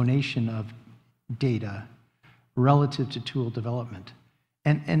the donation of data relative to tool development.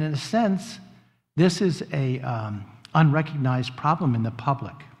 And in a sense, this is a unrecognized problem in the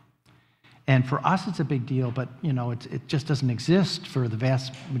public. And for us, it's a big deal, but it just doesn't exist for the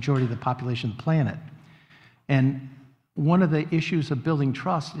vast majority of the population of the planet. And one of the issues of building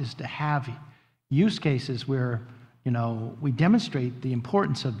trust is to have use cases where we demonstrate the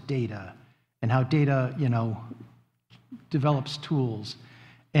importance of data and how data develops tools.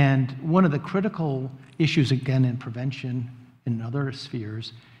 And one of the critical issues, again, in prevention and other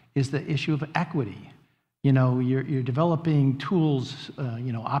spheres, is the issue of equity. You're developing tools,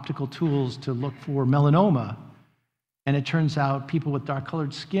 optical tools to look for melanoma, and it turns out people with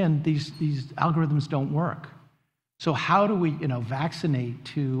dark-colored skin, these algorithms don't work. So how do we, vaccinate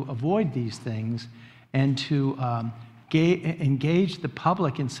to avoid these things and to engage the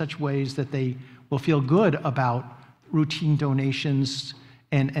public in such ways that they will feel good about routine donations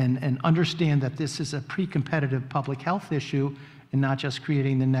and understand that this is a pre-competitive public health issue and not just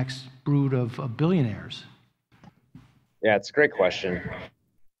creating the next brood of billionaires? Yeah, it's a great question.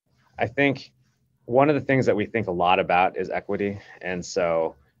 I think one of the things that we think a lot about is equity. And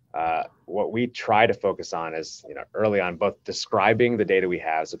so what we try to focus on is, early on, both describing the data we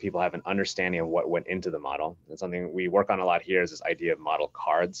have so people have an understanding of what went into the model. And something we work on a lot here is this idea of model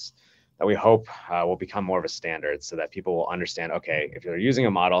cards that we hope will become more of a standard so that people will understand, okay, if you're using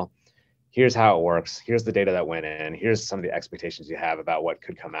a model, here's how it works, here's the data that went in, here's some of the expectations you have about what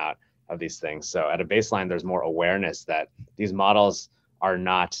could come out of these things. So at a baseline, there's more awareness that these models are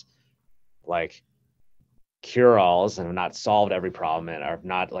not like cure-alls and have not solved every problem and are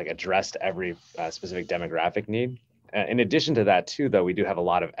not like addressed every specific demographic need. In addition to that too, though, we do have a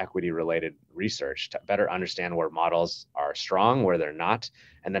lot of equity related research to better understand where models are strong, where they're not,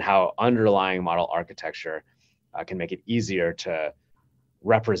 and then how underlying model architecture can make it easier to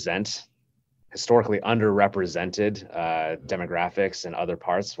represent historically underrepresented demographics and other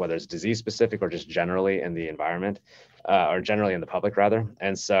parts, whether it's disease specific or just generally in the environment or generally in the public rather.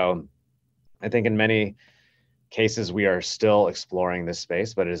 And so I think in many cases, we are still exploring this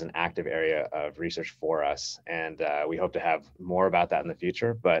space, but it is an active area of research for us. And we hope to have more about that in the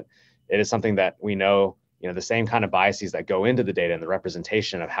future, but it is something that we know, the same kind of biases that go into the data and the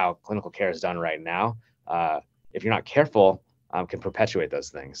representation of how clinical care is done right now, if you're not careful, can perpetuate those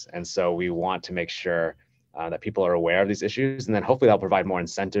things. And so we want to make sure that people are aware of these issues, and then hopefully that'll provide more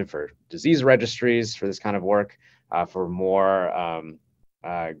incentive for disease registries for this kind of work, for more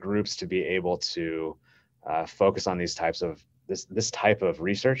groups to be able to focus on these types of this type of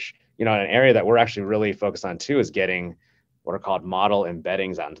research. You know, an area that we're actually really focused on too is getting what are called model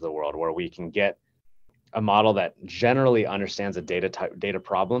embeddings out into the world, where we can get a model that generally understands a data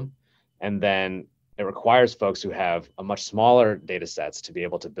problem, and then it requires folks who have a much smaller data sets to be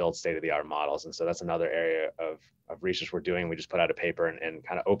able to build state-of-the-art models. And so that's another area of research we're doing. We just put out a paper and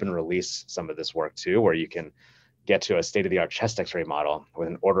kind of open release some of this work too, where you can get to a state-of-the-art chest X-ray model with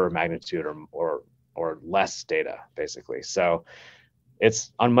an order of magnitude or less data, basically. So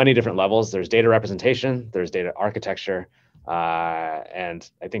it's on many different levels. There's data representation, there's data architecture, and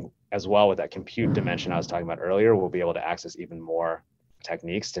I think as well with that compute dimension I was talking about earlier, we'll be able to access even more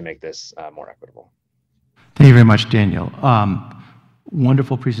techniques to make this more equitable. Thank you very much, Daniel.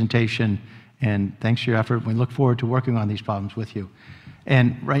 Wonderful presentation, and thanks for your effort. We look forward to working on these problems with you.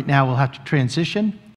 And right now we'll have to transition